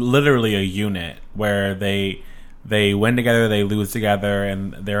literally a unit where they win together, they lose together,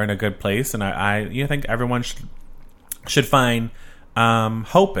 and they're in a good place. And I think everyone should find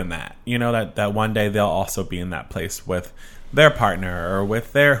hope in that. That one day they'll also be in that place with their partner or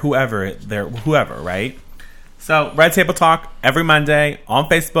with their whoever, right? So, Red Table Talk every Monday on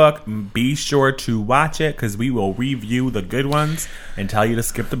Facebook. Be sure to watch it, because we will review the good ones and tell you to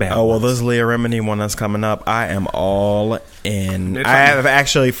skip the bad ones. Well, this Leah Remini one that's coming up, I am all in. I have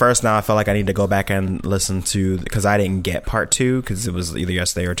actually, first now I feel like I need to go back and listen to, because I didn't get part 2, because it was either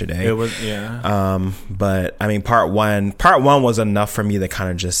yesterday or today. It was, yeah. But I mean, part one was enough for me to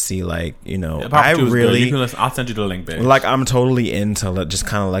kind of just see, like, I really, I'll send you the link, bitch. Like, I'm totally into just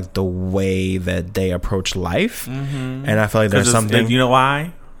kind of like the way that they approach life. And I feel like there's something. You know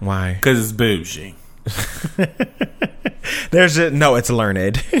why? Why? Because it's bougie. It's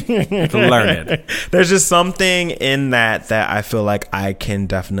learned. It's learned. There's just something in that I feel like I can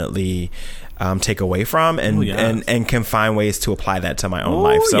definitely take away from, and can find ways to apply that to my own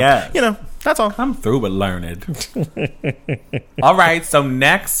life. So that's all. I'm through with learned. All right, so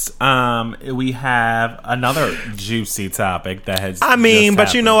next we have another juicy topic that has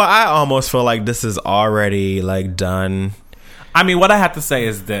but you know what? I almost feel like this is already like done. I mean, what I have to say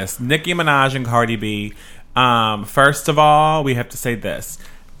is this: Nicki Minaj and Cardi B. First of all, we have to say this.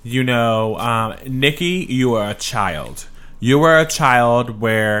 Nicki, you are a child. You are a child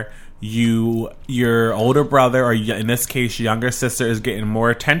where your older brother, or in this case younger sister, is getting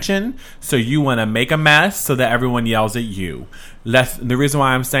more attention, so you want to make a mess so that everyone yells at you. The reason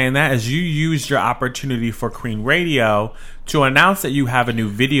why I'm saying that is you used your opportunity for Queen Radio to announce that you have a new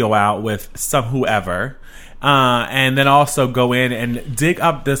video out with some whoever, And then also go in and dig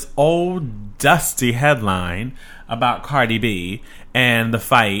up this old dusty headline about Cardi B and the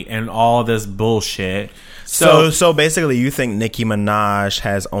fight and all this bullshit. So basically, you think Nicki Minaj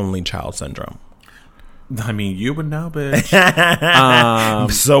has only child syndrome? I mean, you would know, bitch.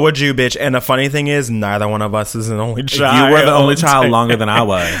 So would you, bitch. And the funny thing is, neither one of us is an only child. You were the only child longer than I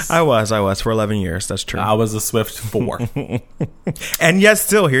was. I was for 11 years. That's true. I was a swift 4. And yet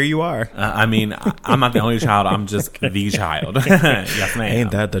still, here you are. I mean, I'm not the only child. I'm just the child. Yes, ma'am.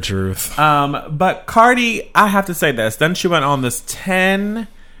 Ain't that the truth? But Cardi, I have to say this. Then she went on this 10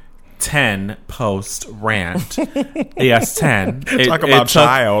 post rant. Yes, 10. Talk about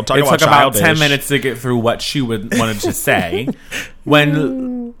childish. About 10 minutes to get through what she wanted to say.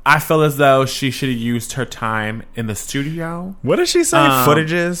 When I feel as though she should have used her time in the studio. What did she say?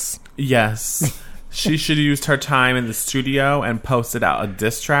 Footages? Yes. She should have used her time in the studio and posted out a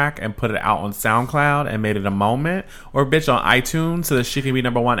diss track and put it out on SoundCloud and made it a moment. Or bitch on iTunes so that she can be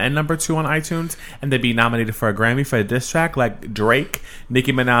number 1 and number 2 on iTunes and then be nominated for a Grammy for a diss track like Drake,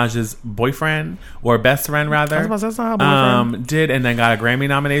 Nicki Minaj's boyfriend, or best friend rather, did, and then got a Grammy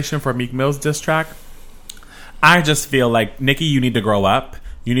nomination for Meek Mill's diss track. I just feel like, Nicki, you need to grow up.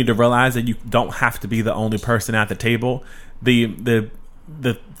 You need to realize that you don't have to be the only person at the table.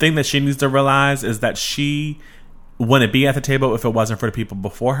 The thing that she needs to realize is that she wouldn't be at the table if it wasn't for the people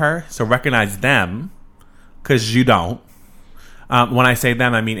before her. So recognize them, because you don't. When I say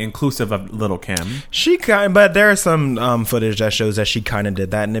them, I mean inclusive of Lil' Kim. But there is some footage that shows that she kind of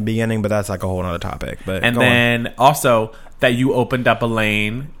did that in the beginning, but that's like a whole other topic. But and then also that you opened up a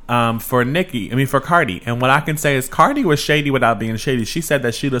lane for Cardi. And what I can say is Cardi was shady without being shady. She said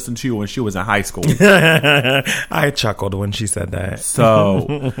that she listened to you when she was in high school. I chuckled when she said that.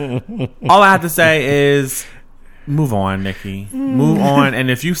 So all I have to say is move on, Nicki. Move on.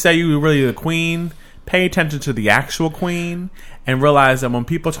 And if you say you're really the queen, pay attention to the actual queen and realize that when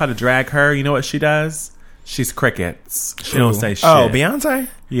people try to drag her, you know what she does? She's crickets. She don't say shit. Oh, Beyonce?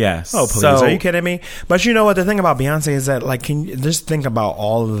 Yes. Oh, please. Are you kidding me? But you know what? The thing about Beyonce is that, like, can you just think about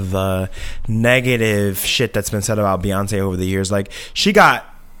all of the negative shit that's been said about Beyonce over the years? Like, she got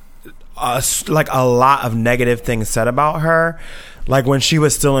a lot of negative things said about her, like when she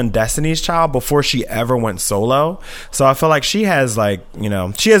was still in Destiny's Child before she ever went solo. So I feel like she has, like, you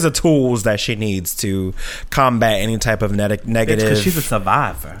know, she has the tools that she needs to combat any type of negative, she's a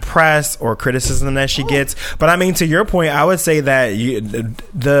survivor, press or criticism that she gets. But I mean, to your point, I would say that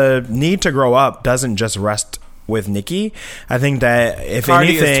the need to grow up doesn't just rest with Nicki. I think that if Cardi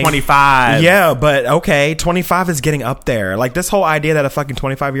anything, is 25. Yeah, but okay, 25 is getting up there. Like, this whole idea that a fucking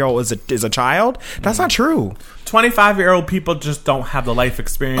 25-year-old is a child, that's not true. 25-year-old people just don't have the life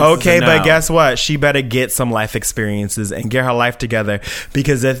experience. Okay, but guess what? She better get some life experiences and get her life together.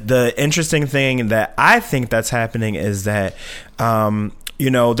 Because if the interesting thing that I think that's happening is that you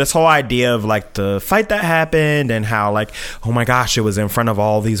know, this whole idea of, like, the fight that happened and how, like, oh my gosh, it was in front of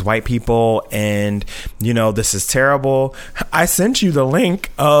all these white people and, you know, this is terrible. I sent you the link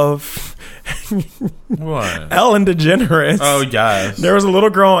of what? Ellen DeGeneres. Oh, yes. There was a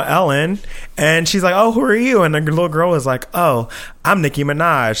little girl on Ellen and she's like, oh, who are you? And the little girl was like, oh, I'm Nicki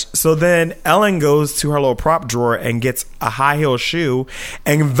Minaj. So then Ellen goes to her little prop drawer and gets a high heel shoe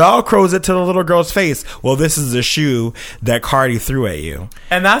and Velcros it to the little girl's face. Well, this is the shoe that Cardi threw at you.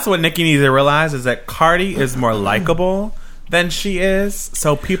 And that's what Nicki needs to realize, is that Cardi is more likable than she is.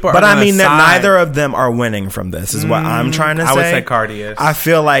 So people are, but I mean that neither of them are winning from this is what I'm trying to say. I would say Cardi is. I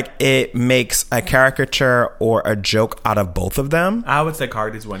feel like it makes a caricature or a joke out of both of them. I would say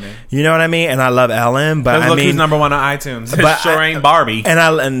Cardi's winning. You know what I mean? And I love Ellen, but look, who's number 1 on iTunes. But sure ain't Barbie.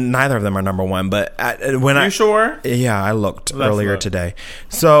 And neither of them are number 1. But you sure? Yeah, I looked earlier today.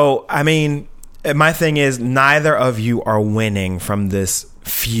 So I mean, my thing is, neither of you are winning from this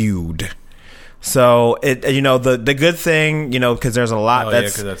feud. So it, you know, the good thing, you know, because there's a lot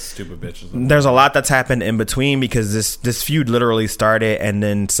because that's stupid bitches. There's a lot that's happened in between, because this feud literally started and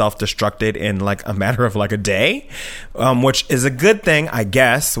then self-destructed in like a matter of like a day, which is a good thing, I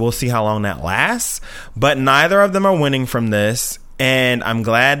guess. We'll see how long that lasts. But neither of them are winning from this. And I'm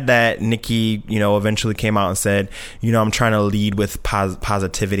glad that Nicki, you know, eventually came out and said, you know, I'm trying to lead with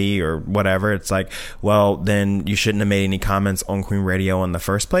positivity or whatever. It's like, well, then you shouldn't have made any comments on Queen Radio in the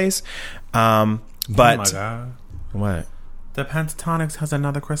first place. But oh my God. What? The Pentatonix has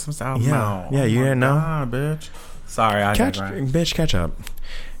another Christmas album out. Yeah, you didn't know? Bitch. Sorry, bitch, catch up.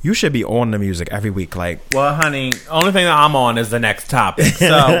 You should be on the music every week. Like, well, honey, only thing that I'm on is the next topic.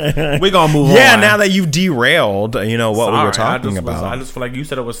 So we're gonna move on. Yeah, now that you've derailed, what we were talking about. I just feel like you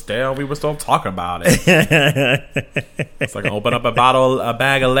said it was stale. We were still talking about it. It's like open up a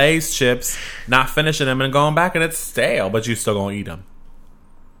bag of Lay's chips, not finishing them, and going back, and it's stale, but you still gonna eat them.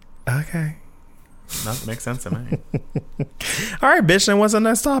 Okay. That makes sense to me. All right, bitch, then what's the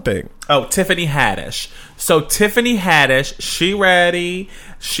next topic? Oh, Tiffany Haddish. So Tiffany Haddish, she ready.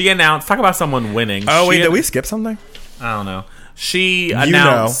 She announced, talk about someone winning. Oh, wait, did we skip something? I don't know. She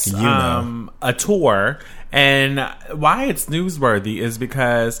announced a tour. And why it's newsworthy is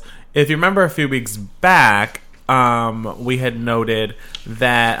because if you remember a few weeks back, we had noted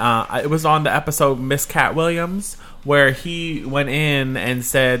that it was on the episode Miss Cat Williams, where he went in and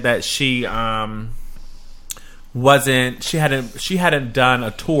said that she hadn't done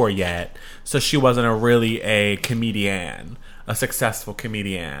a tour yet, so she wasn't a comedian, a successful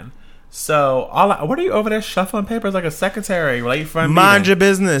comedian. So what are you over there shuffling papers like a secretary late for a meeting? Mind your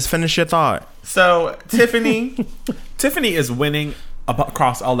business. Finish your thought. So Tiffany is winning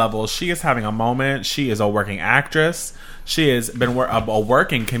across all levels. She is having a moment. She is a working actress. She has been a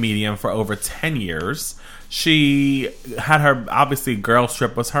working comedian for over 10 years. She had her, obviously, Girls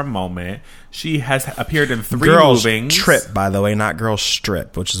Trip was her moment. She has appeared in 3 Girls movings. Trip, by the way, not Girls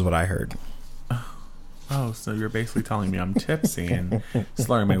Strip, which is what I heard. Oh, so you're basically telling me I'm tipsy and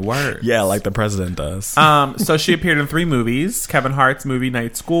slurring my words. Yeah, like the president does. So she appeared in 3 movies. Kevin Hart's movie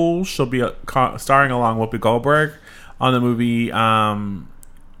Night School. She'll be starring along Whoopi Goldberg on the movie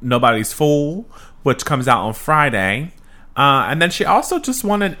Nobody's Fool, which comes out on Friday. And then she also just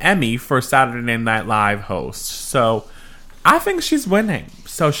won an Emmy for Saturday Night Live host. So I think she's winning.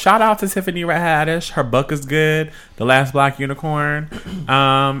 So shout out to Tiffany Haddish. Her book is good, The Last Black Unicorn.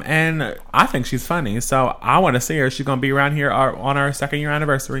 And I think she's funny. So I want to see her. She's going to be around here on our 2nd year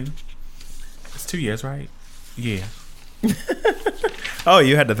anniversary. It's 2 years, right? Yeah. Oh,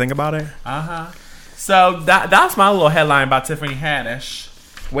 you had to think about it? Uh-huh. So that's my little headline about Tiffany Haddish.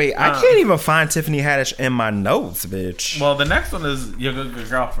 Wait, I can't even find Tiffany Haddish in my notes, bitch. Well, the next one is Your Good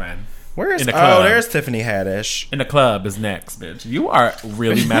Girlfriend. Where's the club? Oh, there's Tiffany Haddish. In the club is next, bitch. You are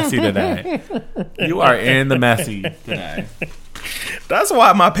really messy today. You are in the messy today. That's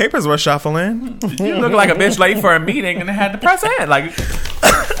why my papers were shuffling. You look like a bitch late for a meeting and had to press in. Like,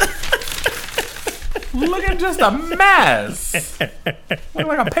 looking just a mess. Look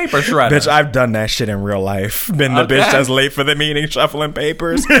like a paper shredder. Bitch, I've done that shit in real life. Been the bitch that's late for the meeting, shuffling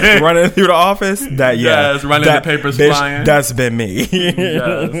papers, running through the office. Yes, running the papers bitch, flying. That's been me.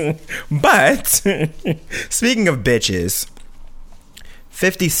 Yes. But speaking of bitches,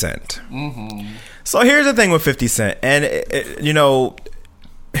 50 Cent. Mm-hmm. So here's the thing with 50 Cent, and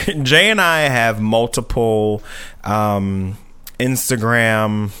Jay and I have multiple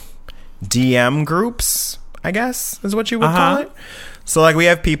Instagram DM groups, I guess is what you would call it. So like we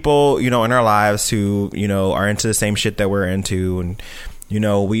have people, in our lives who, are into the same shit that we're into, and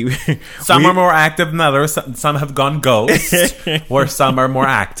some are more active than others. Some have gone ghost, or some are more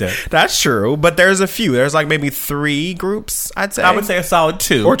active. That's true, but there's a few. There's like maybe 3 groups, I'd say. I would say a solid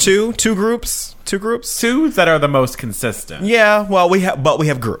 2 or 2 groups. 2 groups. 2 that are the most consistent. Yeah, well, we have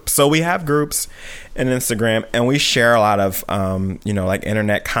groups. So we have groups in Instagram, and we share a lot of like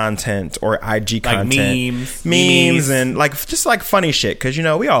internet content or IG content, like memes, and like just like funny shit. Because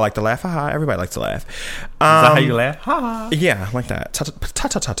we all like to laugh. Haha, everybody likes to laugh. Is that how you laugh? Ha. Yeah, like that. Ta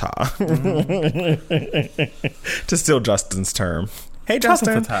ta ta ta. To steal Justin's term. Hey,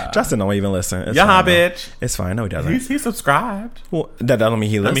 Justin. Justin don't even listen. It's fine, bitch. It's fine. No, he doesn't. He's subscribed. Well, that doesn't mean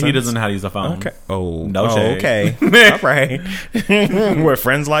he listens. I mean, he doesn't know how to use a phone. Okay. Oh, no shade. Okay. All right. We're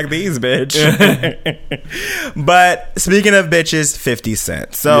friends like these, bitch. But speaking of bitches, 50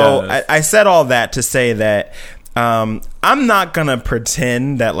 Cent. So yes. I said all that to say that I'm not going to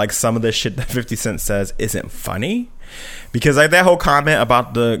pretend that like some of the shit that 50 Cent says isn't funny. Because like that whole comment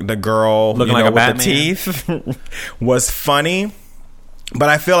about the girl looking like a with Batman. The teeth was funny. But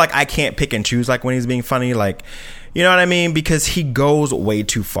I feel like I can't pick and choose like when he's being funny, like, you know what I mean? Because he goes way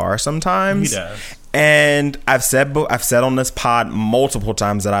too far sometimes. He does. And I've said on this pod multiple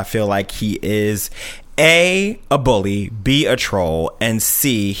times that I feel like he is A, bully, B, a troll, and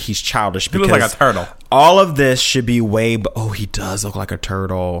C, he's childish. He looks like a turtle. All of this should be he does look like a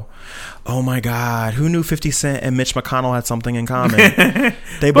turtle. Oh my God, who knew 50 Cent and Mitch McConnell had something in common?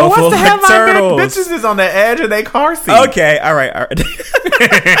 They both look like turtles. Bitches is on the edge of their car seat. Okay, all right.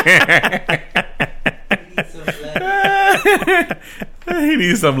 He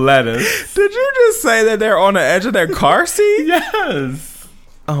needs some lettuce. Did you just say that they're on the edge of their car seat? Yes.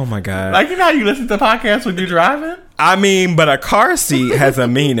 Oh my God. Like, you know how you listen to podcasts when you're driving? I mean, but a car seat has a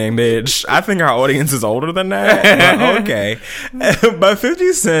meaning, bitch. I think our audience is older than that. But okay. But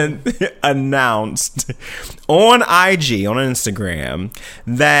 50 Cent announced on IG, on Instagram,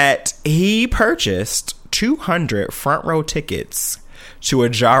 that he purchased 200 front row tickets to a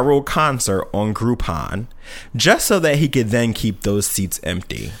Ja Rule concert on Groupon just so that he could then keep those seats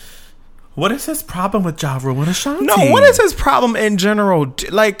empty. What is his problem with Ja Rule and Ashanti? No, what is his problem in general?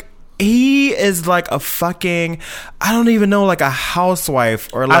 Like, he is like a fucking, I don't even know, like a housewife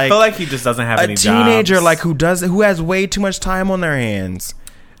or like, I feel like he just doesn't have any teenager jobs. like who has way too much time on their hands.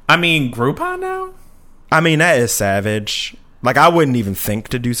 I mean, Groupon now? I mean, that is savage. Like, I wouldn't even think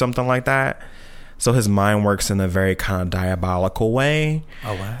to do something like that. So his mind works in a very kind of diabolical way.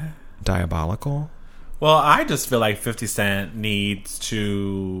 Oh, what? Diabolical? Well, I just feel like 50 Cent needs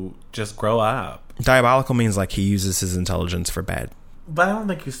to just grow up. Diabolical means like he uses his intelligence for bad. But I don't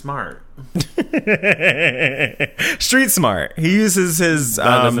think he's smart. Street smart. He uses his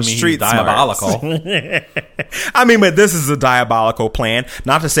street diabolical. I mean, but this is a diabolical plan.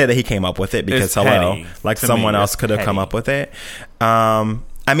 Not to say that he came up with it, because like someone else could have come up with it. I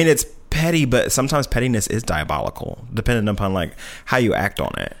mean, it's petty, but sometimes pettiness is diabolical, depending upon like how you act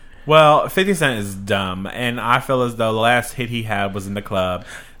on it. Well, 50 Cent is dumb, and I feel as though the last hit he had was in the club.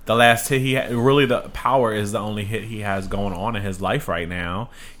 The last hit he had, really, the Power is the only hit he has going on in his life right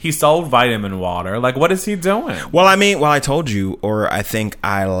now. He sold vitamin water. Like, what is he doing? Well, I mean, I told you, or I think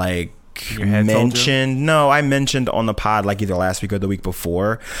I like mentioned, I mentioned on the pod like either last week or the week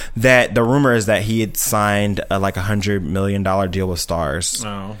before that the rumor is that he had signed like $100 million deal with Stars.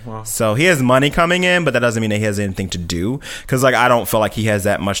 Oh, well. So he has money coming in, but that doesn't mean that he has anything to do, because like I don't feel like he has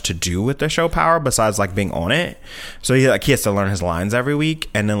that much to do with the show Power besides like being on it. So he has to learn his lines every week,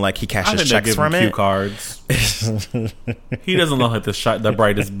 and then like he cashes checks from it. Cue cards. He doesn't look like the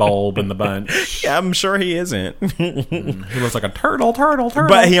brightest bulb in the bunch. Yeah, I'm sure he isn't. He looks like a turtle.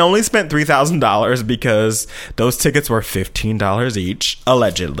 But he only spent $3,000 because those tickets were $15 each,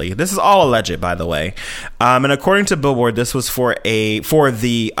 allegedly. This is all alleged, by the way. And according to Billboard, this was for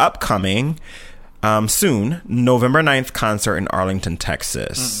the upcoming soon November 9th concert in Arlington,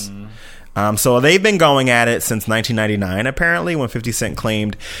 Texas. So they've been going at it since 1999, apparently, when 50 Cent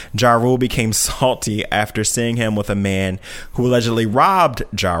claimed Ja Rule became salty after seeing him with a man who allegedly robbed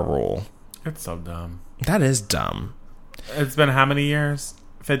Ja Rule. It's so dumb. That is dumb. It's been how many years?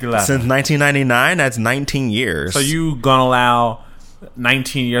 50 left. Since 1999, that's 19 years. So you gonna allow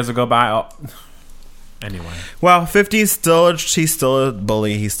 19 years to go by? Anyway. Well, 50's he's still a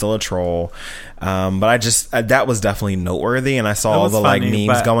bully. He's still a troll. But I just, that was definitely noteworthy. And I saw all the like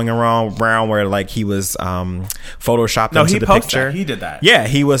memes going around where like he was photoshopped into the picture. He did that. Yeah,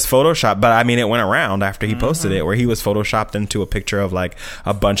 he was photoshopped. But I mean, it went around after he posted it, where he was photoshopped into a picture of like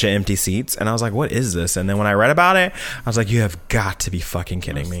a bunch of empty seats. And I was like, what is this? And then when I read about it, I was like, you have got to be fucking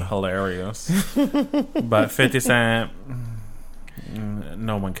kidding me. Hilarious. But 50 Cent,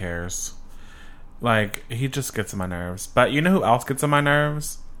 no one cares. Like, he just gets on my nerves. But you know who else gets on my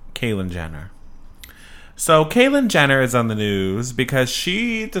nerves? Caitlyn Jenner. So Caitlyn Jenner is on the news because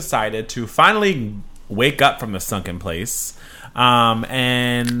she decided to finally wake up from the sunken place.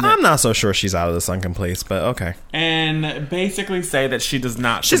 And I'm not so sure she's out of the sunken place, but okay. And basically say that she does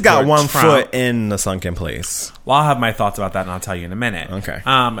not. She's got one foot in the sunken place. Well, I'll have my thoughts about that, and I'll tell you in a minute. Okay.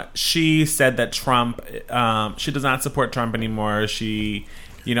 She said that Trump. She does not support Trump anymore. She.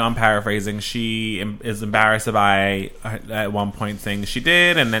 I'm paraphrasing. She is embarrassed by at one point things she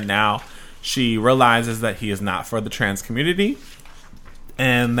did, and then now she realizes that he is not for the trans community,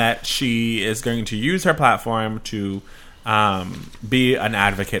 and that she is going to use her platform to be an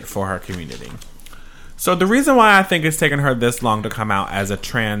advocate for her community. So the reason why I think it's taken her this long to come out as a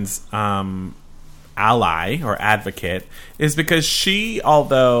trans ally or advocate is because she,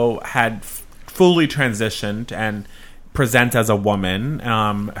 although had fully transitioned and present as a woman,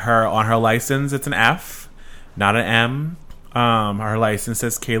 her on her license it's an F, not an M. Her license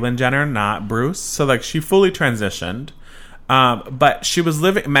says Caitlyn Jenner, not Bruce. So like she fully transitioned, but she was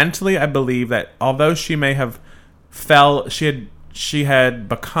living mentally. I believe that although she may have she had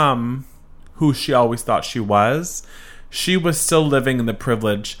become who she always thought she was still living in the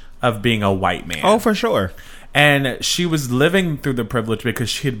privilege of being a white man. Oh, for sure. And she was living through the privilege because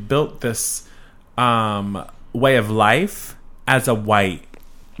she had built this way of life as a white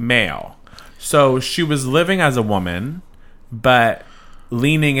male. So she was living as a woman, but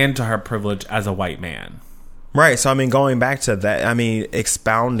leaning into her privilege as a white man. Right. So, I mean, going back to that, I mean,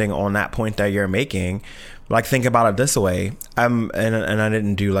 expounding on that point that you're making, like, think about it this way. And I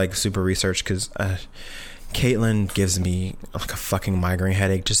didn't do, like, super research because, Caitlyn gives me like a fucking migraine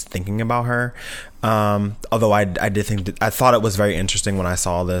headache just thinking about her. Although I did think I thought it was very interesting when I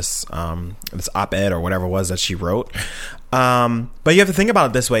saw this this op-ed or whatever it was that she wrote. But you have to think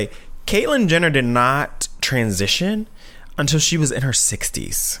about it this way: Caitlyn Jenner did not transition until she was in her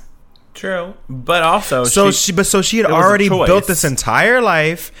 60s. True, but also she had already built this entire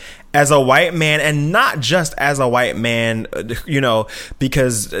life as a white man, and not just as a white man, you know,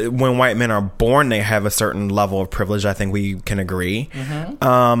 because when white men are born, they have a certain level of privilege. I think we can agree.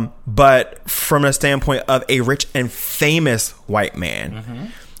 Mm-hmm. But from a standpoint of a rich and famous white man. Mm-hmm.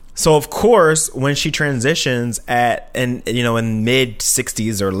 So of course, when she transitions in mid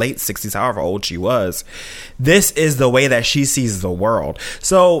 60s or late 60s, however old she was, this is the way that she sees the world.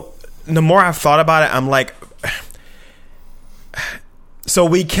 So the more I've thought about it, I'm like, so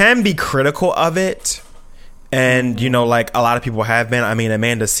we can be critical of it. And, you know, like a lot of people have been. I mean,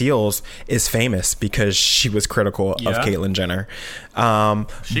 Amanda Seales is famous because she was critical of Caitlyn Jenner.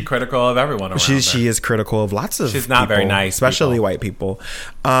 She's critical of everyone around she is critical of lots of She's not people, very nice, especially white people.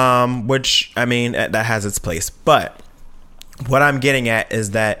 Which, I mean, that has its place. But what I'm getting at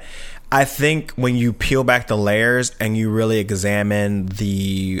is that I think when you peel back the layers and you really examine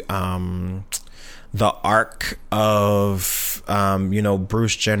the arc of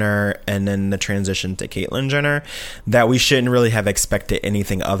Bruce Jenner and then the transition to Caitlyn Jenner, that we shouldn't really have expected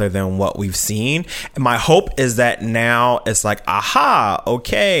anything other than what we've seen. And my hope is that now it's like, aha,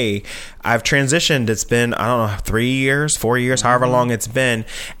 okay, I've transitioned. It's been, I don't know, 3 years, 4 years, however long it's been.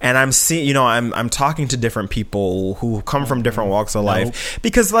 And I'm seeing, I'm talking to different people who come from different walks of life.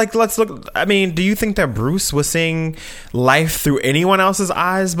 Because, like, let's look, I mean, do you think that Bruce was seeing life through anyone else's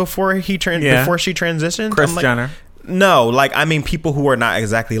eyes before she transitioned? Kris Jenner. No, like, I mean, people who are not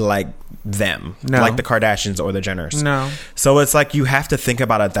exactly like them, like the Kardashians or the Jenners. No. So it's like you have to think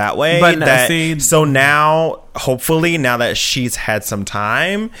about it that way. So now, hopefully, now that she's had some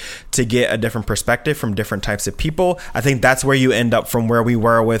time to get a different perspective from different types of people, I think that's where you end up from where we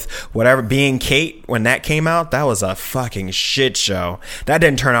were with whatever being Kate when that came out. That was a fucking shit show. That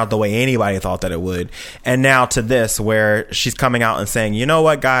didn't turn out the way anybody thought that it would. And now to this, where she's coming out and saying, you know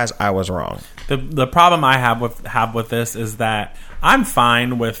what, guys, I was wrong. The problem I have with this is that I'm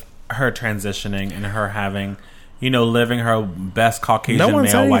fine with her transitioning and her having, living her best Caucasian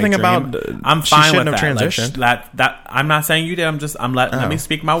male white dream. I'm fine with that. Transitioned. Like, that I'm not saying you did. Let me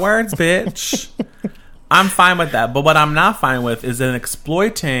speak my words, bitch. I'm fine with that. But what I'm not fine with is in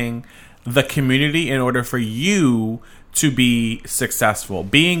exploiting the community in order for you to be successful.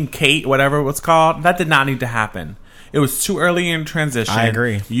 Being Kate, whatever it was called, that did not need to happen. It was too early in transition. I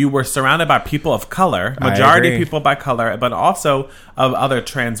agree. You were surrounded by people of color, majority of people by color, but also of other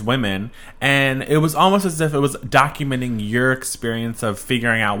trans women. And it was almost as if it was documenting your experience of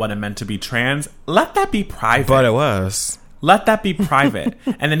figuring out what it meant to be trans. Let that be private. But it was. Let that be private.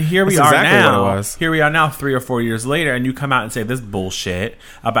 And then here we are now. Here we are now 3 or 4 years later, and you come out and say this bullshit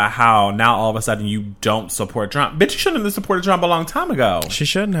about how now all of a sudden you don't support Trump. Bitch, you shouldn't have supported Trump a long time ago. She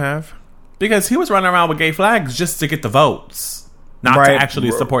shouldn't have. Because he was running around with gay flags just to get the votes, not to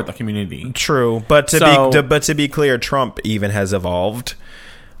actually support the community. True, but to be clear, Trump even has evolved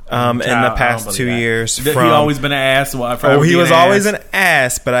in the past 2 years. He always been an ass. He was always an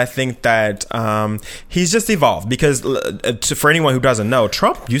ass, but I think that he's just evolved. Because for anyone who doesn't know,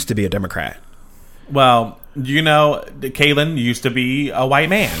 Trump used to be a Democrat. Well, Caitlyn used to be a white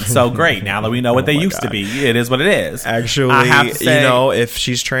man. So great. Now that we know what they used to be, it is what it is. Actually, I have to say, if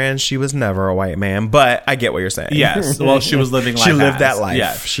she's trans, she was never a white man. But I get what you're saying. Yes. Well, she was living life. She lived that life.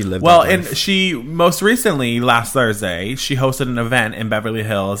 Yes. She lived that life. And she, most recently, last Thursday, she hosted an event in Beverly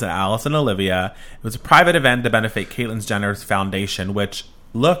Hills at Alice and Olivia. It was a private event to benefit Caitlyn Jenner's foundation, which...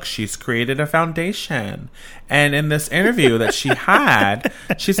 Look, she's created a foundation. And in this interview that she had,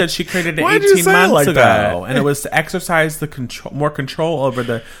 she said she created it 18 months ago. And it was to exercise the more control over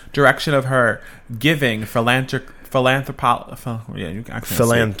the direction of her giving philanthropic.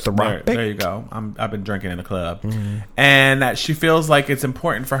 There you go. I've been drinking in the club. Mm-hmm. And that she feels like it's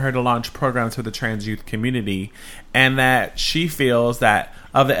important for her to launch programs for the trans youth community. And that she feels that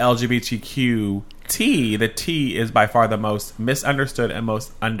of the LGBTQ the T is by far the most misunderstood and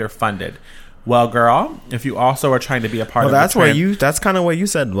most underfunded. Well, girl, if you also are trying to be a part of that's kind of what you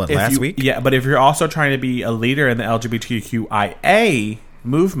said last week. Yeah, but if you're also trying to be a leader in the LGBTQIA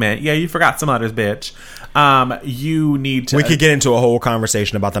movement, you forgot some others, bitch. You need to... We could get into a whole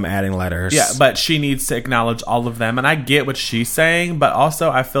conversation about them adding letters. Yeah, but she needs to acknowledge all of them. And I get what she's saying, but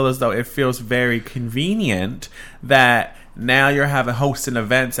also I feel as though it feels very convenient that... Now you're hosting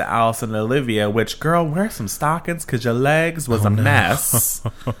events at Alice and Olivia, which, girl, wear some stockings because your legs was a mess.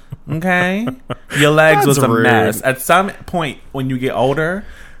 Okay? Your legs was a mess. At some point when you get older,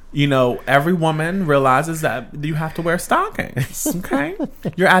 you know, every woman realizes that you have to wear stockings. Okay?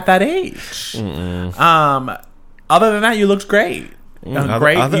 You're at that age. Other than that, you looked great. You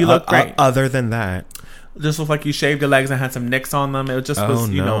look great. Other than that. Just looked like you shaved your legs and had some nicks on them. It just was,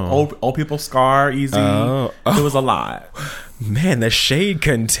 you know, old people scar easy. It was a lot. Man, the shade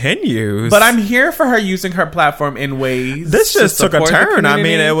continues. But I'm here for her using her platform in ways. This just took a turn. I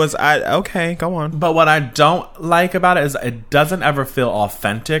mean, it was okay. Go on. But what I don't like about it is it doesn't ever feel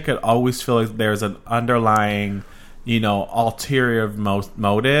authentic. It always feels like there's an underlying, you know, ulterior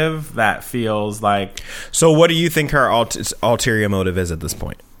motive that feels like. So, what do you think her ulterior motive is at this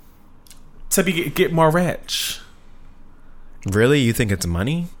point? To get more rich. Really? You think it's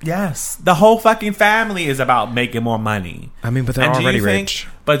money? Yes. The whole fucking family is about making more money. I mean, but they're already rich.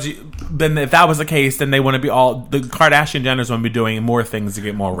 But then if that was the case, then they want to be the Kardashian Jenners want to be doing more things to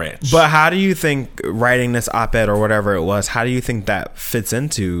get more rich. But how do you think writing this op-ed or whatever it was, how do you think that fits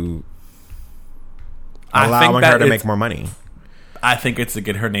into allowing her to make more money? I think it's to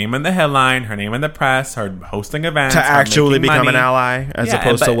get her name in the headline, her name in the press, her hosting events. To actually become an ally, as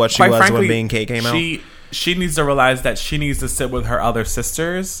opposed to what she was when Being Kate came out. She needs to realize that she needs to sit with her other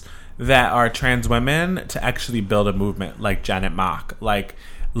sisters that are trans women to actually build a movement like Janet Mock, like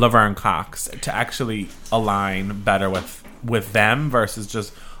Laverne Cox, to actually align better with them versus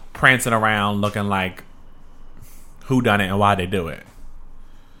just prancing around looking like who done it and why they do it.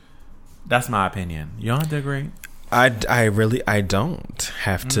 That's my opinion. You don't agree? I don't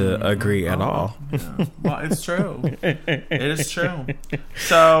have to agree at all. Yeah. Well, it's true. It is true.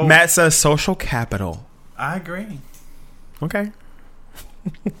 So Matt says social capital. I agree. Okay.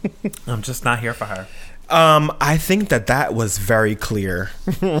 I'm just not here for her. I think that was very clear.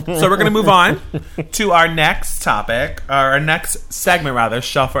 So we're going to move on to our next topic, or our next segment rather,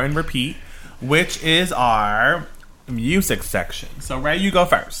 Shuffle and Repeat, which is our music section. So Ray, you go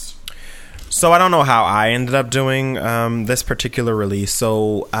first. So I don't know how I ended up doing this particular release.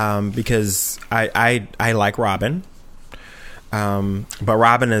 So because I like Robin, but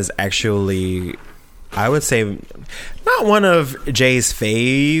Robin is actually, I would say, not one of Jay's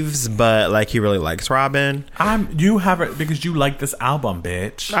faves, but like he really likes Robin. You have it because you like this album,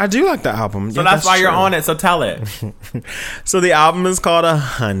 bitch. I do like the album. So that's why you're on it. So tell it. So the album is called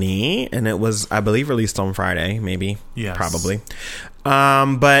Honey, and it was, I believe, released on Friday, maybe. Yes. Probably.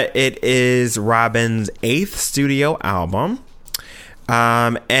 But it is Robin's 8th studio album.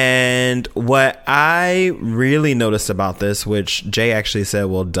 And what I really noticed about this, which Jay actually said,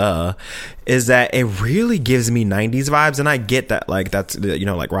 well, duh, is that it really gives me 90s vibes. And I get that, like, that's, you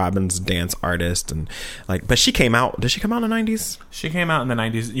know, like Robin's dance artist and like, but did she come out in the 90s? She came out in the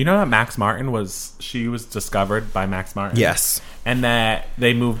 90s. You know that Max Martin was discovered by Max Martin? Yes. And that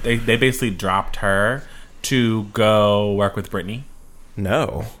they basically dropped her to go work with Britney.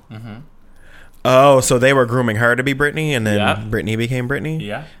 No. Mm-hmm. Oh, so they were grooming her to be Britney, and then Britney became Britney?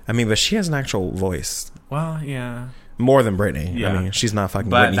 Yeah. I mean, but she has an actual voice. Well, yeah. More than Britney. Yeah. I mean, she's not fucking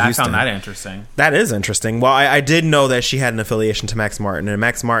but Britney Houston. I found that interesting. That is interesting. Well, I did know that she had an affiliation to Max Martin. And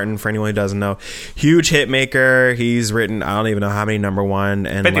Max Martin, for anyone who doesn't know, huge hit maker. He's written, I don't even know how many number one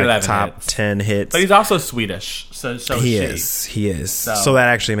and like top hits. 10 hits. But he's also Swedish. So he is. So that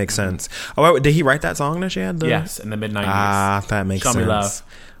actually makes sense. Oh, did he write that song that she had? Yes, in the mid-90s. Ah, that makes sense. Show Me Love.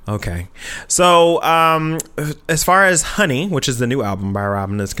 Okay. So, as far as Honey, which is the new album by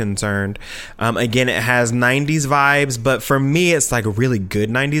Robin, is concerned, again, it has 90s vibes, but for me, it's like really good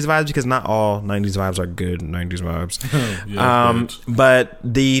 90s vibes because not all 90s vibes are good 90s vibes. But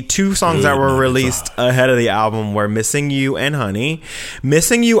the two songs that were released ahead of the album were Missing You and Honey.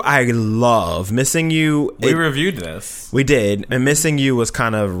 Missing You, I love. Missing You... We reviewed this. We did. And Missing You was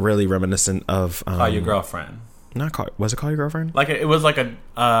kind of really reminiscent of... Call Your Girlfriend. Was it Call Your Girlfriend? Like it was like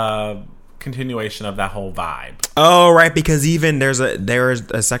a continuation of that whole vibe. Oh, right, because even there is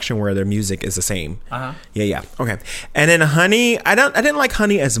a section where their music is the same. Yeah. Okay. And then Honey, I didn't like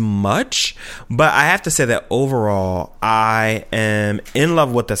Honey as much, but I have to say that overall I am in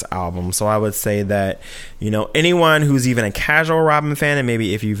love with this album. So I would say that, you know, anyone who's even a casual Robin fan, and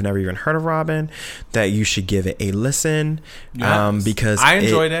maybe if you've never even heard of Robin, that you should give it a listen. Yes. Because I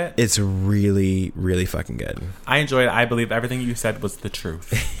enjoyed it. It's really, really fucking good. I enjoyed it. I believe everything you said was the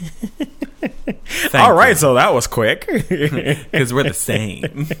truth. All right, so that was quick because we're the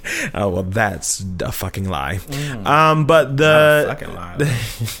same. Oh well, that's a fucking lie. But the fucking lie.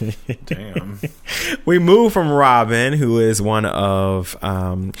 Damn. We move from Robin, who is one of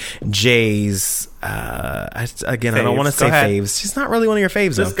Jay's. I don't want to say faves. She's not really one of your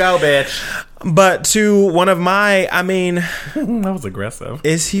faves. Just go, bitch. But to one of my, I mean, that was aggressive.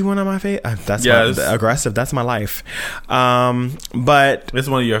 Is he one of my faves? That's aggressive. That's my life. But it's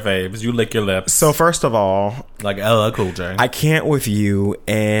one of your faves. You lick your lips. So first of all, like LL Cool J, I can't with you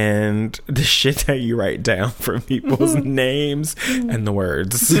and the shit that you write down for people's names and the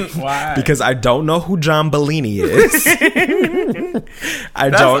words. Why? Because I don't know who John Bellini is.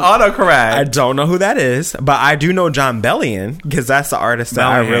 That's autocorrect. I don't know who that is, but I do know John Bellion because that's the artist that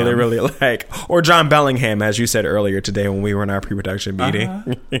I really, really like. Or John Bellingham, as you said earlier today when we were in our pre-production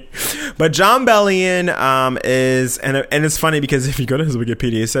meeting. But John Bellion is, and it's funny because if you go to his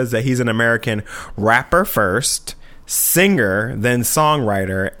Wikipedia, it says that he's an American rapper first, singer, then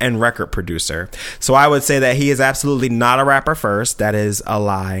songwriter, and record producer. So I would say that he is absolutely not a rapper first. That is a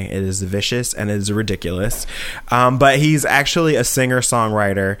lie. It is vicious and it is ridiculous. But he's actually a singer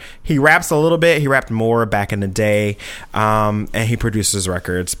songwriter. He raps a little bit. He rapped more back in the day, and he produces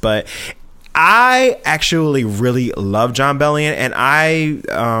records. But I actually really love John Bellion, and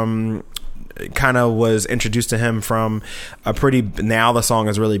I kind of was introduced to him from now the song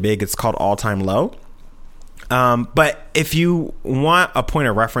is really big. It's called All Time Low. But if you want a point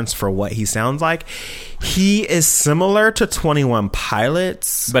of reference for what he sounds like, he is similar to 21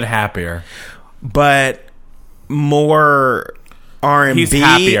 Pilots, but happier, but more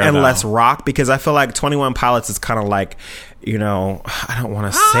R&B and less rock, because I feel like 21 Pilots is kind of like, you know, I don't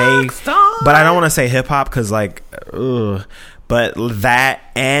want to say, but I don't want to say hip hop because like, but that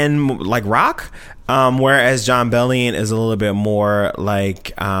and like rock. Whereas John Bellion is a little bit more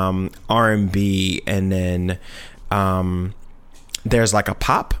like R&B, and then there's like a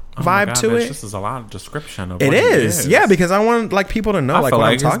pop vibe to it. This is a lot of description of it is. Yeah, because I want like people to know like what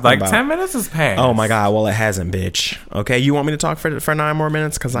I'm talking about. 10 minutes is past. Oh my god, well it hasn't, bitch. Okay, you want me to talk for 9 more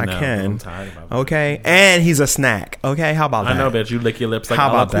minutes? Because I can. I'm tired about okay, and he's a snack. Okay, how about that? I know, bitch. You lick your lips like how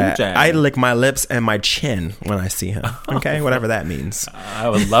about that? I lick my lips and my chin when I see him. Okay, whatever that means. I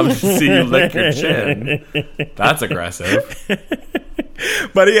would love to see you lick your chin. That's aggressive.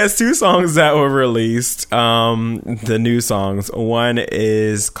 But he has 2 songs that were released, the new songs. One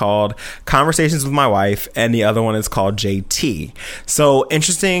is called Conversations with My Wife, and the other one is called JT. So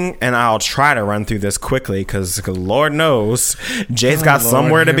interesting, and I'll try to run through this quickly because Lord knows Jay's got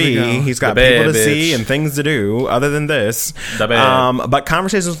somewhere to be. He's got people to see and things to do other than this. But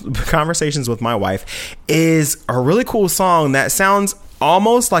Conversations with My Wife is a really cool song that sounds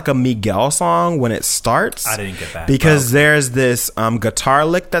almost like a Miguel song when it starts. I didn't get that because there's this guitar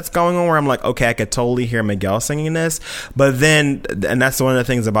lick that's going on where I'm like, okay, I could totally hear Miguel singing this. But then, and that's one of the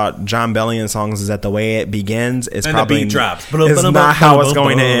things about John Bellion songs, is that the way it begins is and probably the beat drops. Is not how it's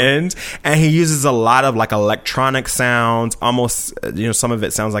going to end. And he uses a lot of like electronic sounds, almost, you know, some of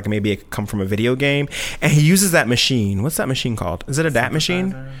it sounds like maybe it come from a video game. And he uses that machine. What's that machine called? Is it a DAT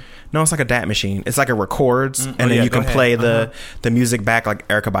machine? No, it's like a DAT machine. It's like it records, and then you can play the music back, like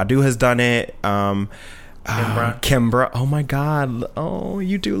Erykah Badu has done it. Kimbra. Oh my God. Oh,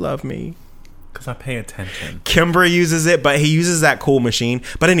 you do love me. Because I pay attention. Kimbra uses it, but he uses that cool machine.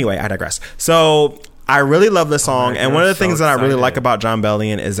 But anyway, I digress. So I really love this song, and one of the things that I really like about John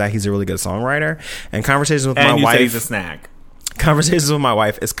Bellion is that he's a really good songwriter. And Conversations with My Wife. He's a snack. Conversations with My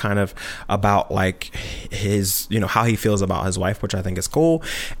Wife is kind of about like his, you know, how he feels about his wife, which I think is cool.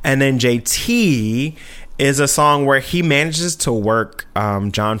 And then JT is a song where he manages to work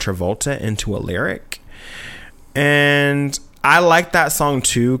John Travolta into a lyric, and I like that song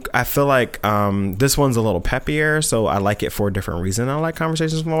too. I feel like this one's a little peppier, so I like it for a different reason. I like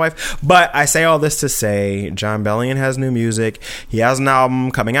Conversations with My Wife. But I say all this to say John Bellion has new music. He has an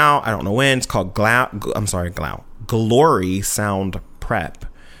album coming out. I don't know when. It's called Glory Sound Prep,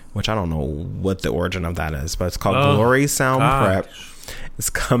 which I don't know what the origin of that is, but it's called Glory Sound Prep.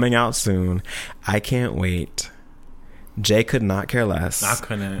 It's coming out soon. I can't wait. Jay could not care less. I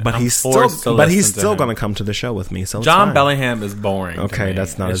couldn't. But he's still going to come to the show with me. So John Bellingham is boring. Okay,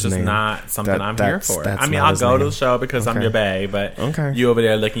 that's not his name. It's just not something I'm here for. I mean, I'll go to the show because I'm your bae, but you over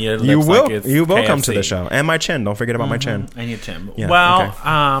there licking your lips you will come to the show. And my chin. Don't forget about my chin. And your chin. Yeah,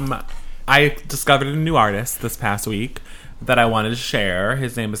 well, I discovered a new artist this past week that I wanted to share.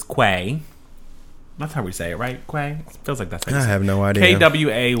 His name is Quay. That's how we say it, right? Quay? It feels like that's how you say it. I have no idea.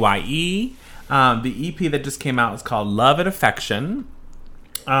 Kwaye. The EP that just came out is called Love and Affection.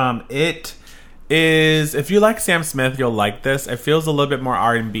 It is, if you like Sam Smith, you'll like this. It feels a little bit more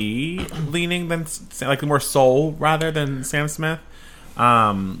R&B leaning than, like more soul rather than Sam Smith.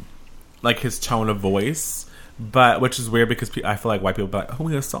 Like his tone of voice. But which is weird because I feel like white people are like, oh,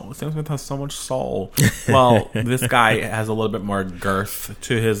 he has Sam Smith has so much soul. Well, this guy has a little bit more girth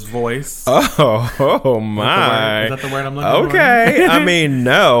to his voice. Oh my! Is that the word I'm looking for? Okay, I mean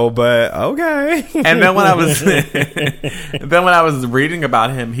no, but okay. And then when I was reading about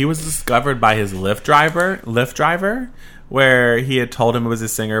him, he was discovered by his Lyft driver, where he had told him it was a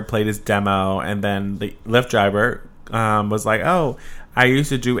singer, played his demo, and then the Lyft driver was like, oh, I used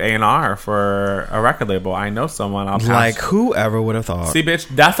to do A&R for a record label. I know someone. Like, whoever would have thought? See, bitch,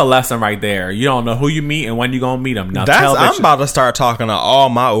 that's a lesson right there. You don't know who you meet and when you gonna meet them. Now, I'm about to start talking to all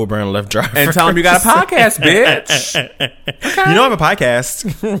my Uber and Lyft drivers and tell them you got a podcast, bitch. Okay. You know I have a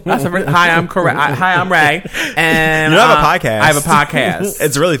podcast. Hi, I'm correct. Hi, I'm Ray, and you know I have a podcast. I have a podcast.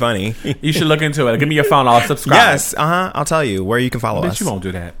 It's really funny. You should look into it. Give me your phone. I'll subscribe. Yes, I'll tell you where you can follow us. You won't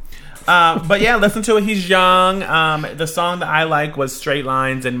do that. But yeah, listen to it. He's young. The song that I like was Straight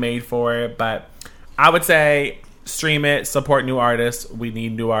Lines and Made For It. But I would say stream it, support new artists. We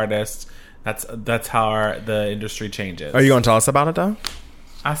need new artists. That's how the industry changes. Are you going to tell us about it though?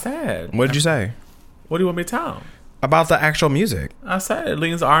 I said. What did you say? What do you want me to tell? About the actual music. I said it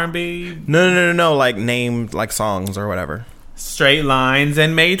leans R&B. No. Like name like songs or whatever. Straight Lines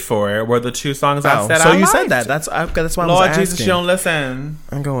and Made For It were the two songs I said. So you said that. That's why Lord I was asking. Jesus, you don't listen.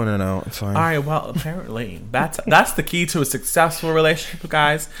 I'm going in and out. It's fine. All right. Well, apparently that's the key to a successful relationship,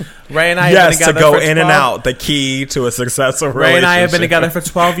 guys. Ray and I have been together to go for in and out. The key to a successful relationship. Ray and I have been together for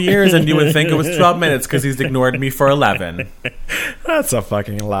 12 years, and you would think it was 12 minutes because he's ignored me for 11. That's a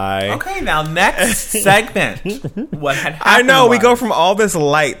fucking lie. Okay, now next segment. What had happened? I know we go from all this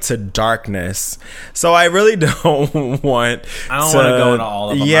light to darkness, so I really don't want. I don't want to go into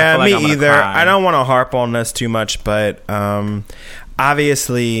all of them. Yeah, me either. I don't want to harp on this too much, but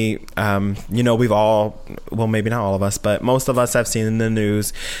obviously, we've all, well, maybe not all of us, but most of us have seen in the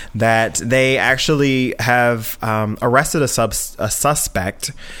news that they actually have arrested a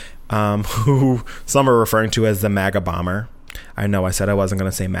suspect who some are referring to as the MAGA bomber. I know I said I wasn't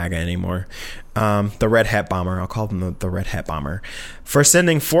going to say MAGA anymore. The Red Hat Bomber. I'll call them the Red Hat Bomber. For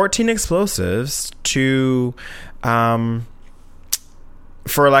sending 14 explosives to,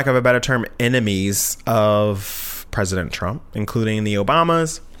 for lack of a better term, enemies of President Trump, including the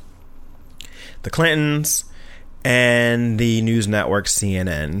Obamas, the Clintons, and the news network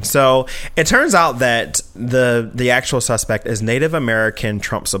CNN. So it turns out that the actual suspect is Native American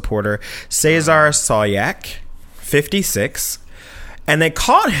Trump supporter Cesar Sayoc, 56, and they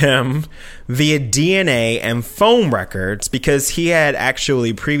caught him via DNA and phone records because he had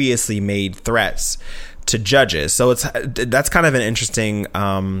actually previously made threats to judges. So that's kind of an interesting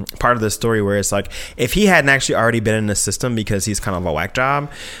part of the story where it's like, if he hadn't actually already been in the system because he's kind of a whack job,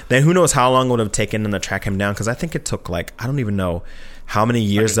 then who knows how long it would have taken them to track him down, because I think it took like, I don't even know how many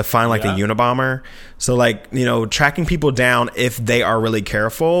years to find like the Unabomber. So like, tracking people down if they are really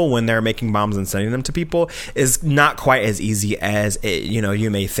careful when they're making bombs and sending them to people is not quite as easy as it, you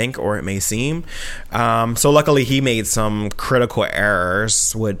may think or it may seem. So luckily he made some critical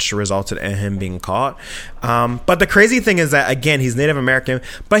errors which resulted in him being caught. But the crazy thing is that, again, he's Native American,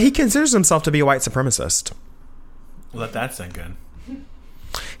 but he considers himself to be a white supremacist. Let that sink in.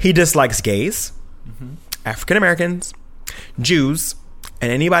 He dislikes gays, African Americans, Jews,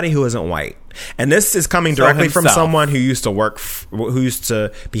 and anybody who isn't white. And this is coming directly from someone who used to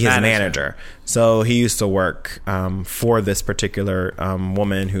be his manager. So he used to work for this particular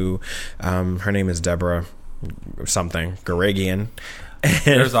woman who, her name is Deborah something, Garagian.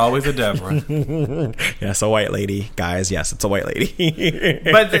 There's always a Deborah. Yes, a white lady, guys. Yes, it's a white lady.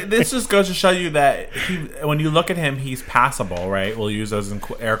 But this just goes to show you that when you look at him, he's passable, right? We'll use those in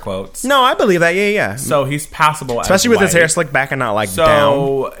air quotes. No, I believe that. Yeah. So he's passable, especially with his hair slicked back and not like down.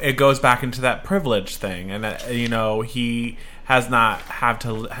 So it goes back into that privilege thing, and that, he has not had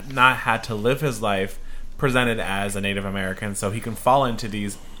to live his life presented as a Native American, so he can fall into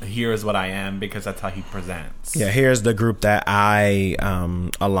these here's what I am because that's how he presents. Yeah, here's the group that I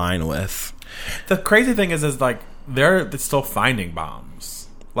align with. The crazy thing is like they're still finding bombs.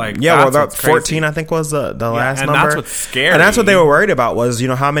 Like, yeah, well, 14 I think was the last number. And that's what's scary. And that's what they were worried about was,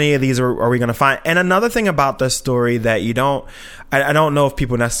 how many of these are we going to find? And another thing about this story that I don't know if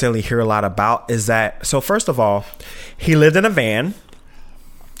people necessarily hear a lot about is that, so first of all, he lived in a van.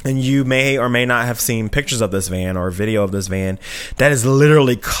 and you may or may not have seen pictures of this van or video of this van that is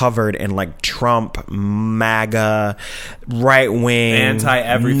literally covered in like Trump, MAGA, right wing,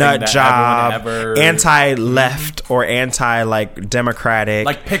 anti-everything, nut job, anti-left or anti-like Democratic,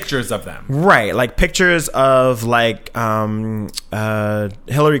 like pictures of them, right? Like pictures of like Hillary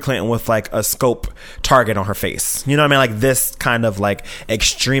Clinton with like a scope target on her face. You know what I mean? Like this kind of like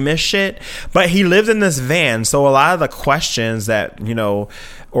extremist shit. But he lived in this van, so a lot of the questions that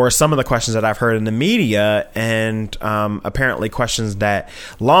or some of the questions that I've heard in the media, and apparently questions that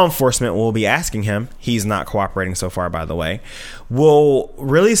law enforcement will be asking him, he's not cooperating so far, by the way, will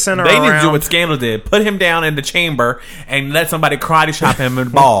really center around... They need to do what Scandal did. Put him down in the chamber and let somebody karate chop him in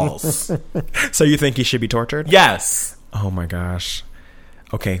the balls. So you think he should be tortured? Yes. Oh my gosh.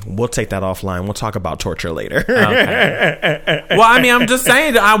 Okay, we'll take that offline. We'll talk about torture later. Okay. Well, I mean, I'm just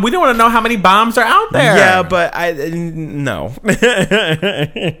saying, we don't want to know how many bombs are out there. Yeah, but no. Well,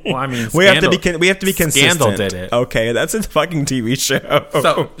 I mean, we have to be consistent. Scandal did it. Okay, that's a fucking TV show.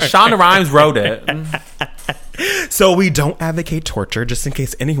 So Shonda Rhimes wrote it. So we don't advocate torture, just in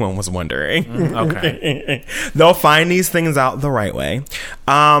case anyone was wondering. Okay. They'll find these things out the right way.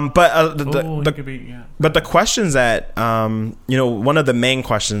 But the questions that one of the main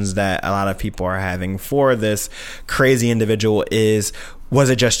questions that a lot of people are having for this crazy individual is, was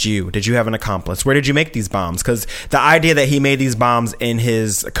it just you? Did you have an accomplice? Where did you make these bombs? Because the idea that he made these bombs in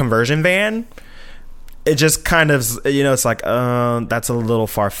his conversion van, it just kind of, it's like, that's a little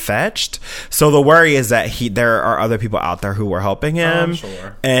far-fetched. So the worry is that there are other people out there who were helping him.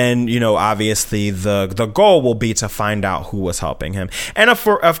 Sure. And, obviously the goal will be to find out who was helping him. And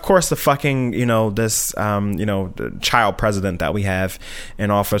of course, the fucking, this, the child president that we have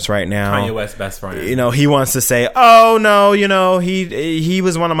in office right now. Kanye West's best friend. He wants to say, oh, no, he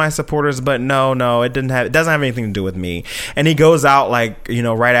was one of my supporters, but no, it doesn't have anything to do with me. And he goes out like,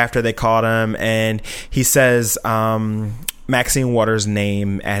 right after they caught him, and he says Maxine Waters'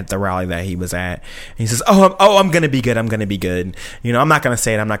 name at the rally that he was at. And he says, I'm going to be good. I'm going to be good. I'm not going to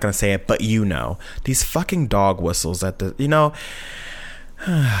say it, but these fucking dog whistles at the,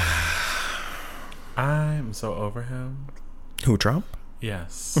 I'm so over him. Who, Trump?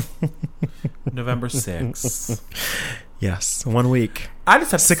 Yes. November 6th. Yes, 1 week. I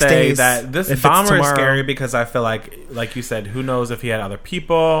just have to 6 say days, that this bomber is scary because I feel like you said, who knows if he had other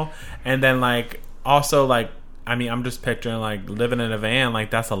people. And then also, I'm just picturing, living in a van,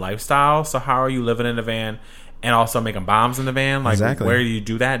 that's a lifestyle. So how are you living in a van and also making bombs in the van? Exactly. Where do you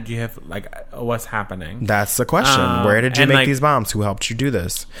do that? Do you have, what's happening? That's the question. Where did you make these bombs? Who helped you do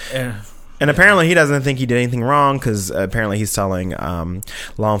this? And apparently he doesn't think he did anything wrong, because apparently he's telling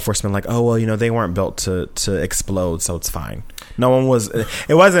law enforcement, they weren't built to explode, so it's fine.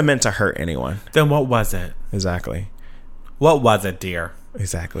 It wasn't meant to hurt anyone. Then what was it? Exactly. What was it, dear?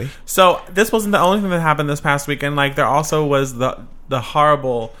 Exactly. So this wasn't the only thing that happened this past weekend. There also was the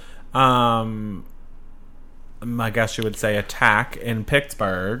horrible, I guess you would say, attack in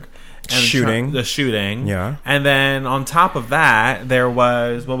Pittsburgh. And the shooting. Yeah. And then on top of that, there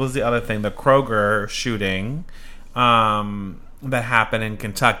was, what was the other thing? The Kroger shooting that happened in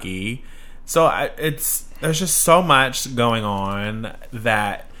Kentucky. So there's just so much going on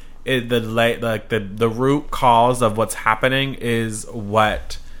that the root cause of what's happening is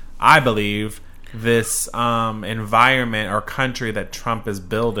what I believe this environment or country that Trump is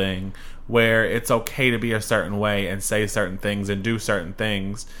building, where it's okay to be a certain way and say certain things and do certain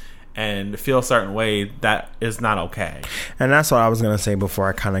things and feel a certain way that is not okay. And that's what I was going to say before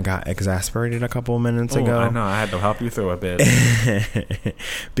I kind of got exasperated a couple of minutes ago. I know. I had to help you through a bit.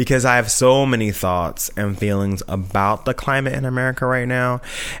 Because I have so many thoughts and feelings about the climate in America right now.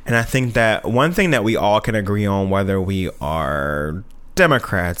 And I think that one thing that we all can agree on, whether we are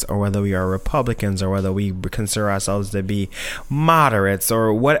Democrats or whether we are Republicans or whether we consider ourselves to be moderates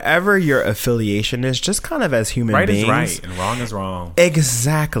or whatever your affiliation is, just kind of as human beings. Right is right and wrong is wrong.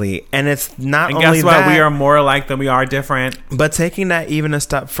 Exactly. And it's not only that. And guess what? We are more alike than we are different. But taking that even a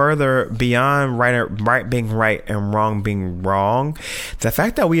step further beyond right being right and wrong being wrong, the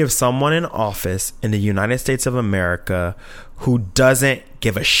fact that we have someone in office in the United States of America who doesn't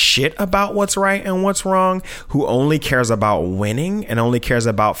give a shit about what's right and what's wrong, who only cares about winning and only cares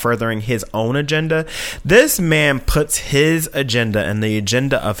about furthering his own agenda. This man puts his agenda and the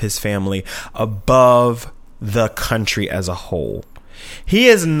agenda of his family above the country as a whole. He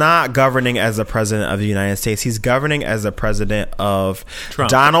is not governing as the president of the United States. He's governing as the president of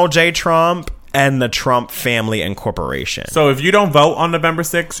Donald J. Trump and the Trump family and corporation. So if you don't vote on November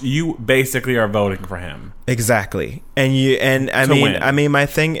 6th, you basically are voting for him. Exactly. I mean, my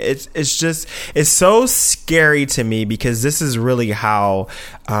thing, it's so scary to me because this is really how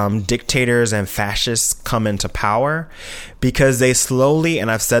dictators and fascists come into power, because they slowly, and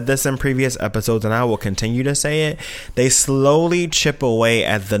I've said this in previous episodes and I will continue to say it, they slowly chip away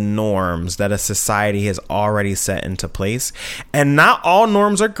at the norms that a society has already set into place. And not all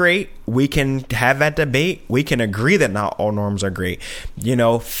norms are great. We can have that debate. We can agree that not all norms are great.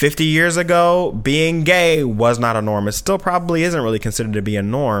 50 years ago, being gay was not a norm. It still probably isn't really considered to be a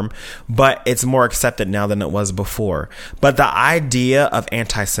norm, but it's more accepted now than it was before. But the idea of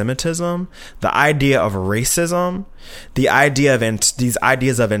anti-Semitism, the idea of racism, the idea of these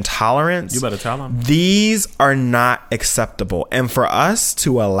ideas of intolerance, you better tell them, these are not acceptable. And for us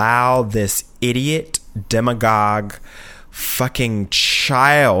to allow this idiot, demagogue, fucking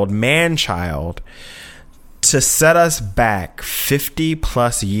man-child to set us back 50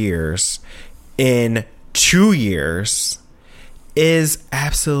 plus years in 2 years is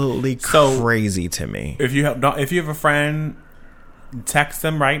absolutely crazy to me. If you have a friend, text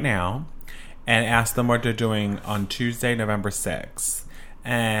them right now and ask them what they're doing on Tuesday, November 6th,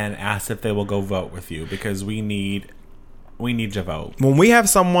 and ask if they will go vote with you, because we need your vote. When we have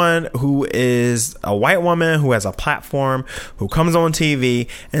someone who is a white woman who has a platform, who comes on TV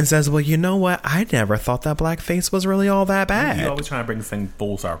and says, well, you know what? I never thought that blackface was really all that bad. You're always trying to bring this thing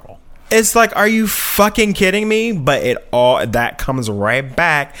full circle. It's like, are you fucking kidding me? But that comes right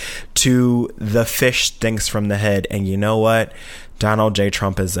back to the fish stinks from the head. And you know what? Donald J.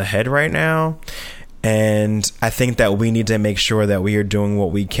 Trump is the head right now. And I think that we need to make sure that we are doing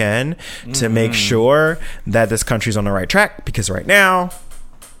what we can to make sure that this country's on the right track, because right now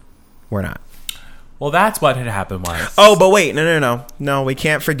we're not. Well, that's what had happened once. Oh, but wait, no, we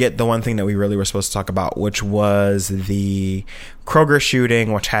can't forget the one thing that we really were supposed to talk about, which was the Kroger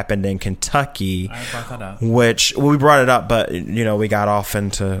shooting, which happened in Kentucky. I brought that up. We brought it up, but I got off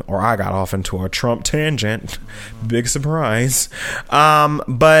into a Trump tangent. Big surprise.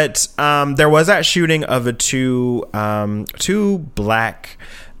 But there was that shooting of two black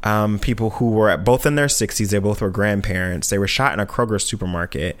people who were both in their 60s. They both were grandparents. They were shot in a Kroger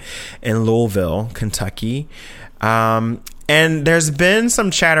supermarket in Louisville, Kentucky. And there's been some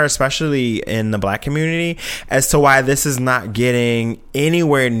chatter, especially in the black community, as to why this is not getting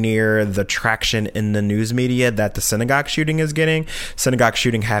anywhere near the traction in the news media that the synagogue shooting is getting. Synagogue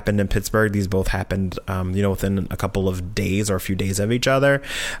shooting happened in Pittsburgh. These both happened, within a couple of days or a few days of each other.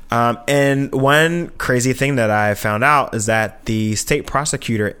 And one crazy thing that I found out is that the state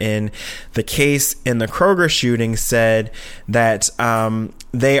prosecutor in the case in the Kroger shooting said that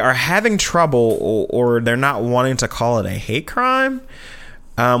they are having trouble or they're not wanting to call it a hate crime,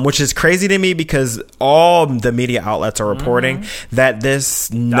 which is crazy to me, because all the media outlets are reporting that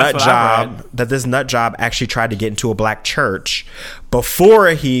this nut job actually tried to get into a black church before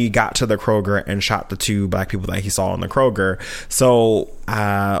he got to the Kroger and shot the two black people that he saw in the Kroger. So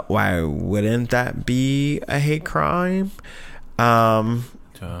why wouldn't that be a hate crime?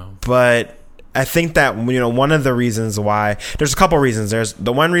 But I think that, one of the reasons why, there's a couple reasons. There's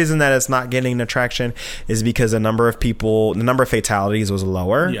the one reason that it's not getting the traction is because the number of fatalities was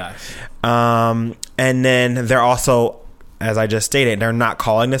lower. Yes. And then they're also, as I just stated, they're not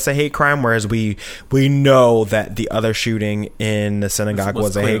calling this a hate crime, whereas we know that the other shooting in the synagogue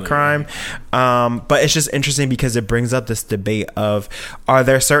was a hate crime. But it's just interesting because it brings up this debate of, are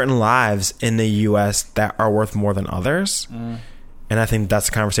there certain lives in the U.S. that are worth more than others? And I think that's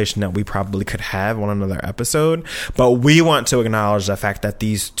a conversation that we probably could have on another episode. But we want to acknowledge the fact that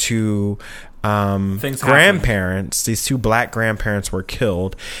these two grandparents, these two black grandparents, were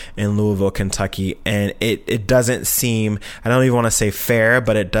killed in Louisville, Kentucky. And it doesn't seem, I don't even want to say fair,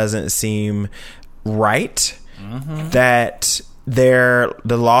 but it doesn't seem right that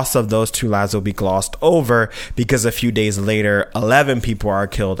the loss of those two lives will be glossed over because a few days later 11 people are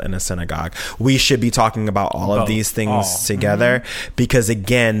killed in a synagogue. We should be talking about all of these things together, because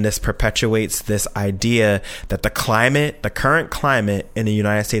again, this perpetuates this idea that the current climate in the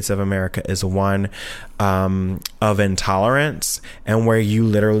United States of America is one of intolerance, and where you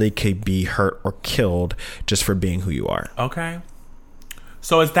literally could be hurt or killed just for being who you are. Okay.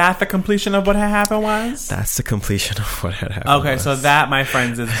 So is that the completion of what had happened was? That's the completion of what had happened. Okay, so that, my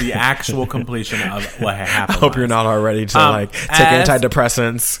friends, is the actual completion of what had happened. I hope you're not all ready to take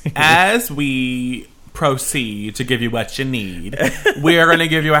antidepressants. As we proceed to give you what you need, we are going to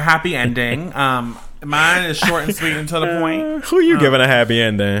give you a happy ending. Mine is short and sweet and to the point. Who are you giving a happy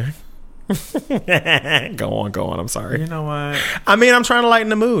ending? Go on. I'm sorry. You know what? I mean, I'm trying to lighten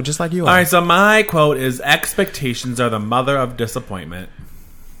the mood, just like you are. All right, so my quote is, expectations are the mother of disappointment.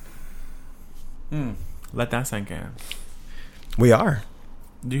 Let that sink in. We are.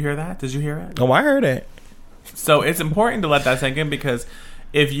 Did you hear that? Did you hear it? Oh, I heard it. So it's important to let that sink in, because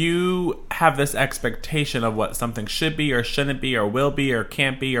if you have this expectation of what something should be or shouldn't be or will be or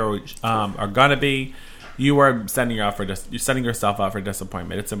can't be or gonna be, you are setting yourself up for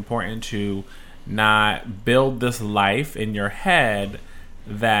disappointment. It's important to not build this life in your head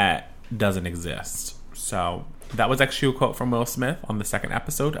that doesn't exist. So that was actually a quote from Will Smith on the second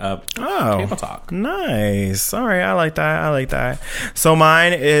episode of Table Talk. Nice. All right, I like that. So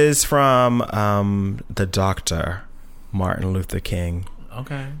mine is from the Dr. Martin Luther King.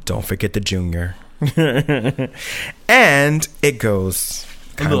 Okay. Don't forget the Junior. And it goes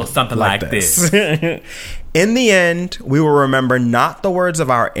a little something like this. In the end, we will remember not the words of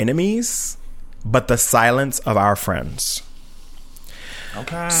our enemies, but the silence of our friends.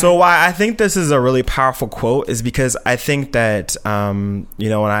 Okay. So why I think this is a really powerful quote is because I think that and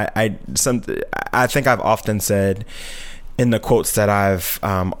I think I've often said in the quotes that I've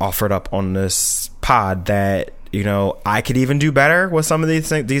offered up on this pod that I could even do better with some of these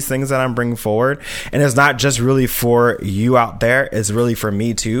things that I'm bringing forward. And it's not just really for you out there. It's really for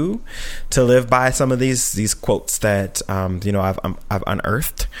me too, to live by some of these quotes that, I've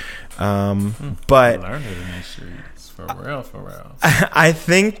unearthed. But learned it in these streets. For real. I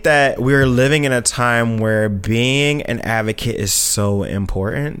think that we're living in a time where being an advocate is so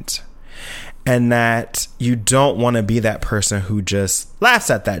important. And that you don't want to be that person who just laughs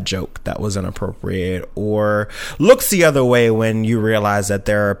at that joke that was inappropriate or looks the other way when you realize that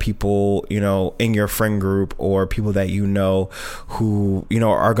there are people, in your friend group or people that who,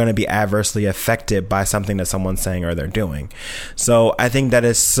 are going to be adversely affected by something that someone's saying or they're doing. So I think that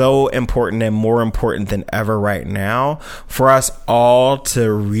is so important and more important than ever right now for us all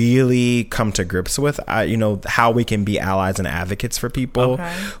to really come to grips with, how we can be allies and advocates for people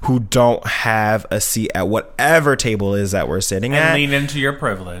who don't have a seat at whatever table is that we're sitting at. And lean into your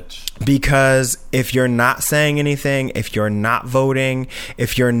privilege. Because if you're not saying anything, if you're not voting,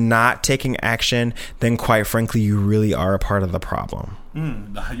 if you're not taking action, then quite frankly, you really are a part of the problem.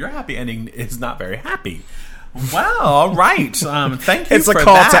 Your happy ending is not very happy. Wow, all right. Thank you for that. It's a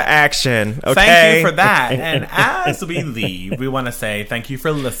call to action. Okay? Thank you for that. And as we leave, we want to say thank you for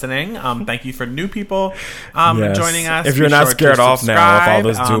listening. Thank you for new people joining us. If you're not scared off now of all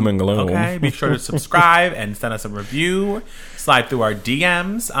this doom and gloom. Okay, be sure to subscribe and send us a review. Slide through our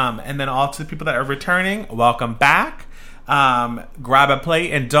DMs. And then all to the people that are returning, welcome back. Grab a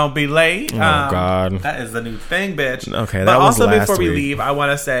plate and don't be late. Oh God, that is the new thing, bitch. Okay, that was last week. But also, before we leave, I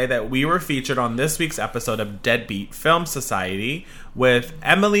want to say that we were featured on this week's episode of Deadbeat Film Society with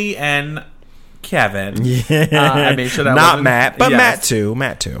Emily and Kevin. Yeah, I made sure that not Matt, but yes.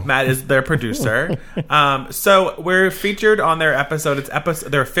 Matt too. Matt is their producer. So we're featured on their episode. It's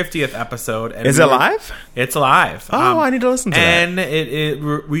their 50th episode. And is it live? It's live. Oh, I need to listen to that.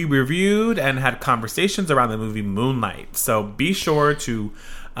 And we reviewed and had conversations around the movie Moonlight. So be sure to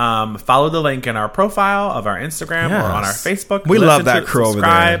follow the link in our profile of our Instagram or on our Facebook. We love that crew over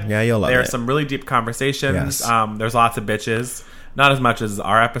there. Yeah, you'll love it. There are some really deep conversations. Yes. There's lots of bitches. Not as much as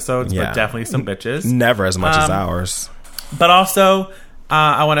our episodes, but definitely some bitches. Never as much as ours. But also,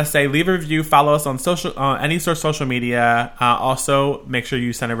 I want to say, leave a review. Follow us on any sort of social media. Also, make sure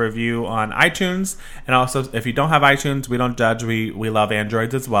you send a review on iTunes. And also, if you don't have iTunes, we don't judge. We love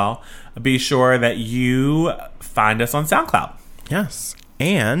Androids as well. Be sure that you find us on SoundCloud. Yes.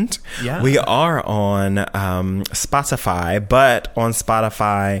 And we are on Spotify, but on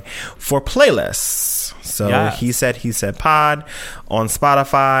Spotify for playlists. So He Said Pod on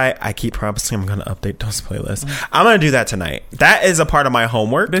Spotify. I keep promising I'm going to update those playlists. I'm going to do that tonight. That is a part of my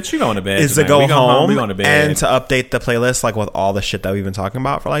homework. Bitch, you going to bed. Is tonight. To go home and to update the playlist with all the shit that we've been talking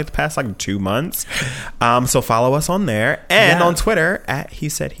about for the past 2 months. So follow us on there and on Twitter at He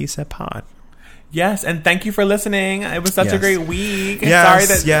Said Pod. Yes, and thank you for listening. It was such a great week.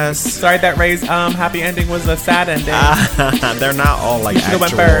 Yes, sorry that Ray's happy ending was a sad ending. They're not all actual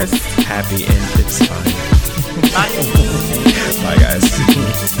went first. Happy end. It's fine. Bye. Bye,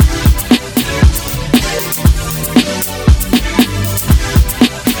 guys.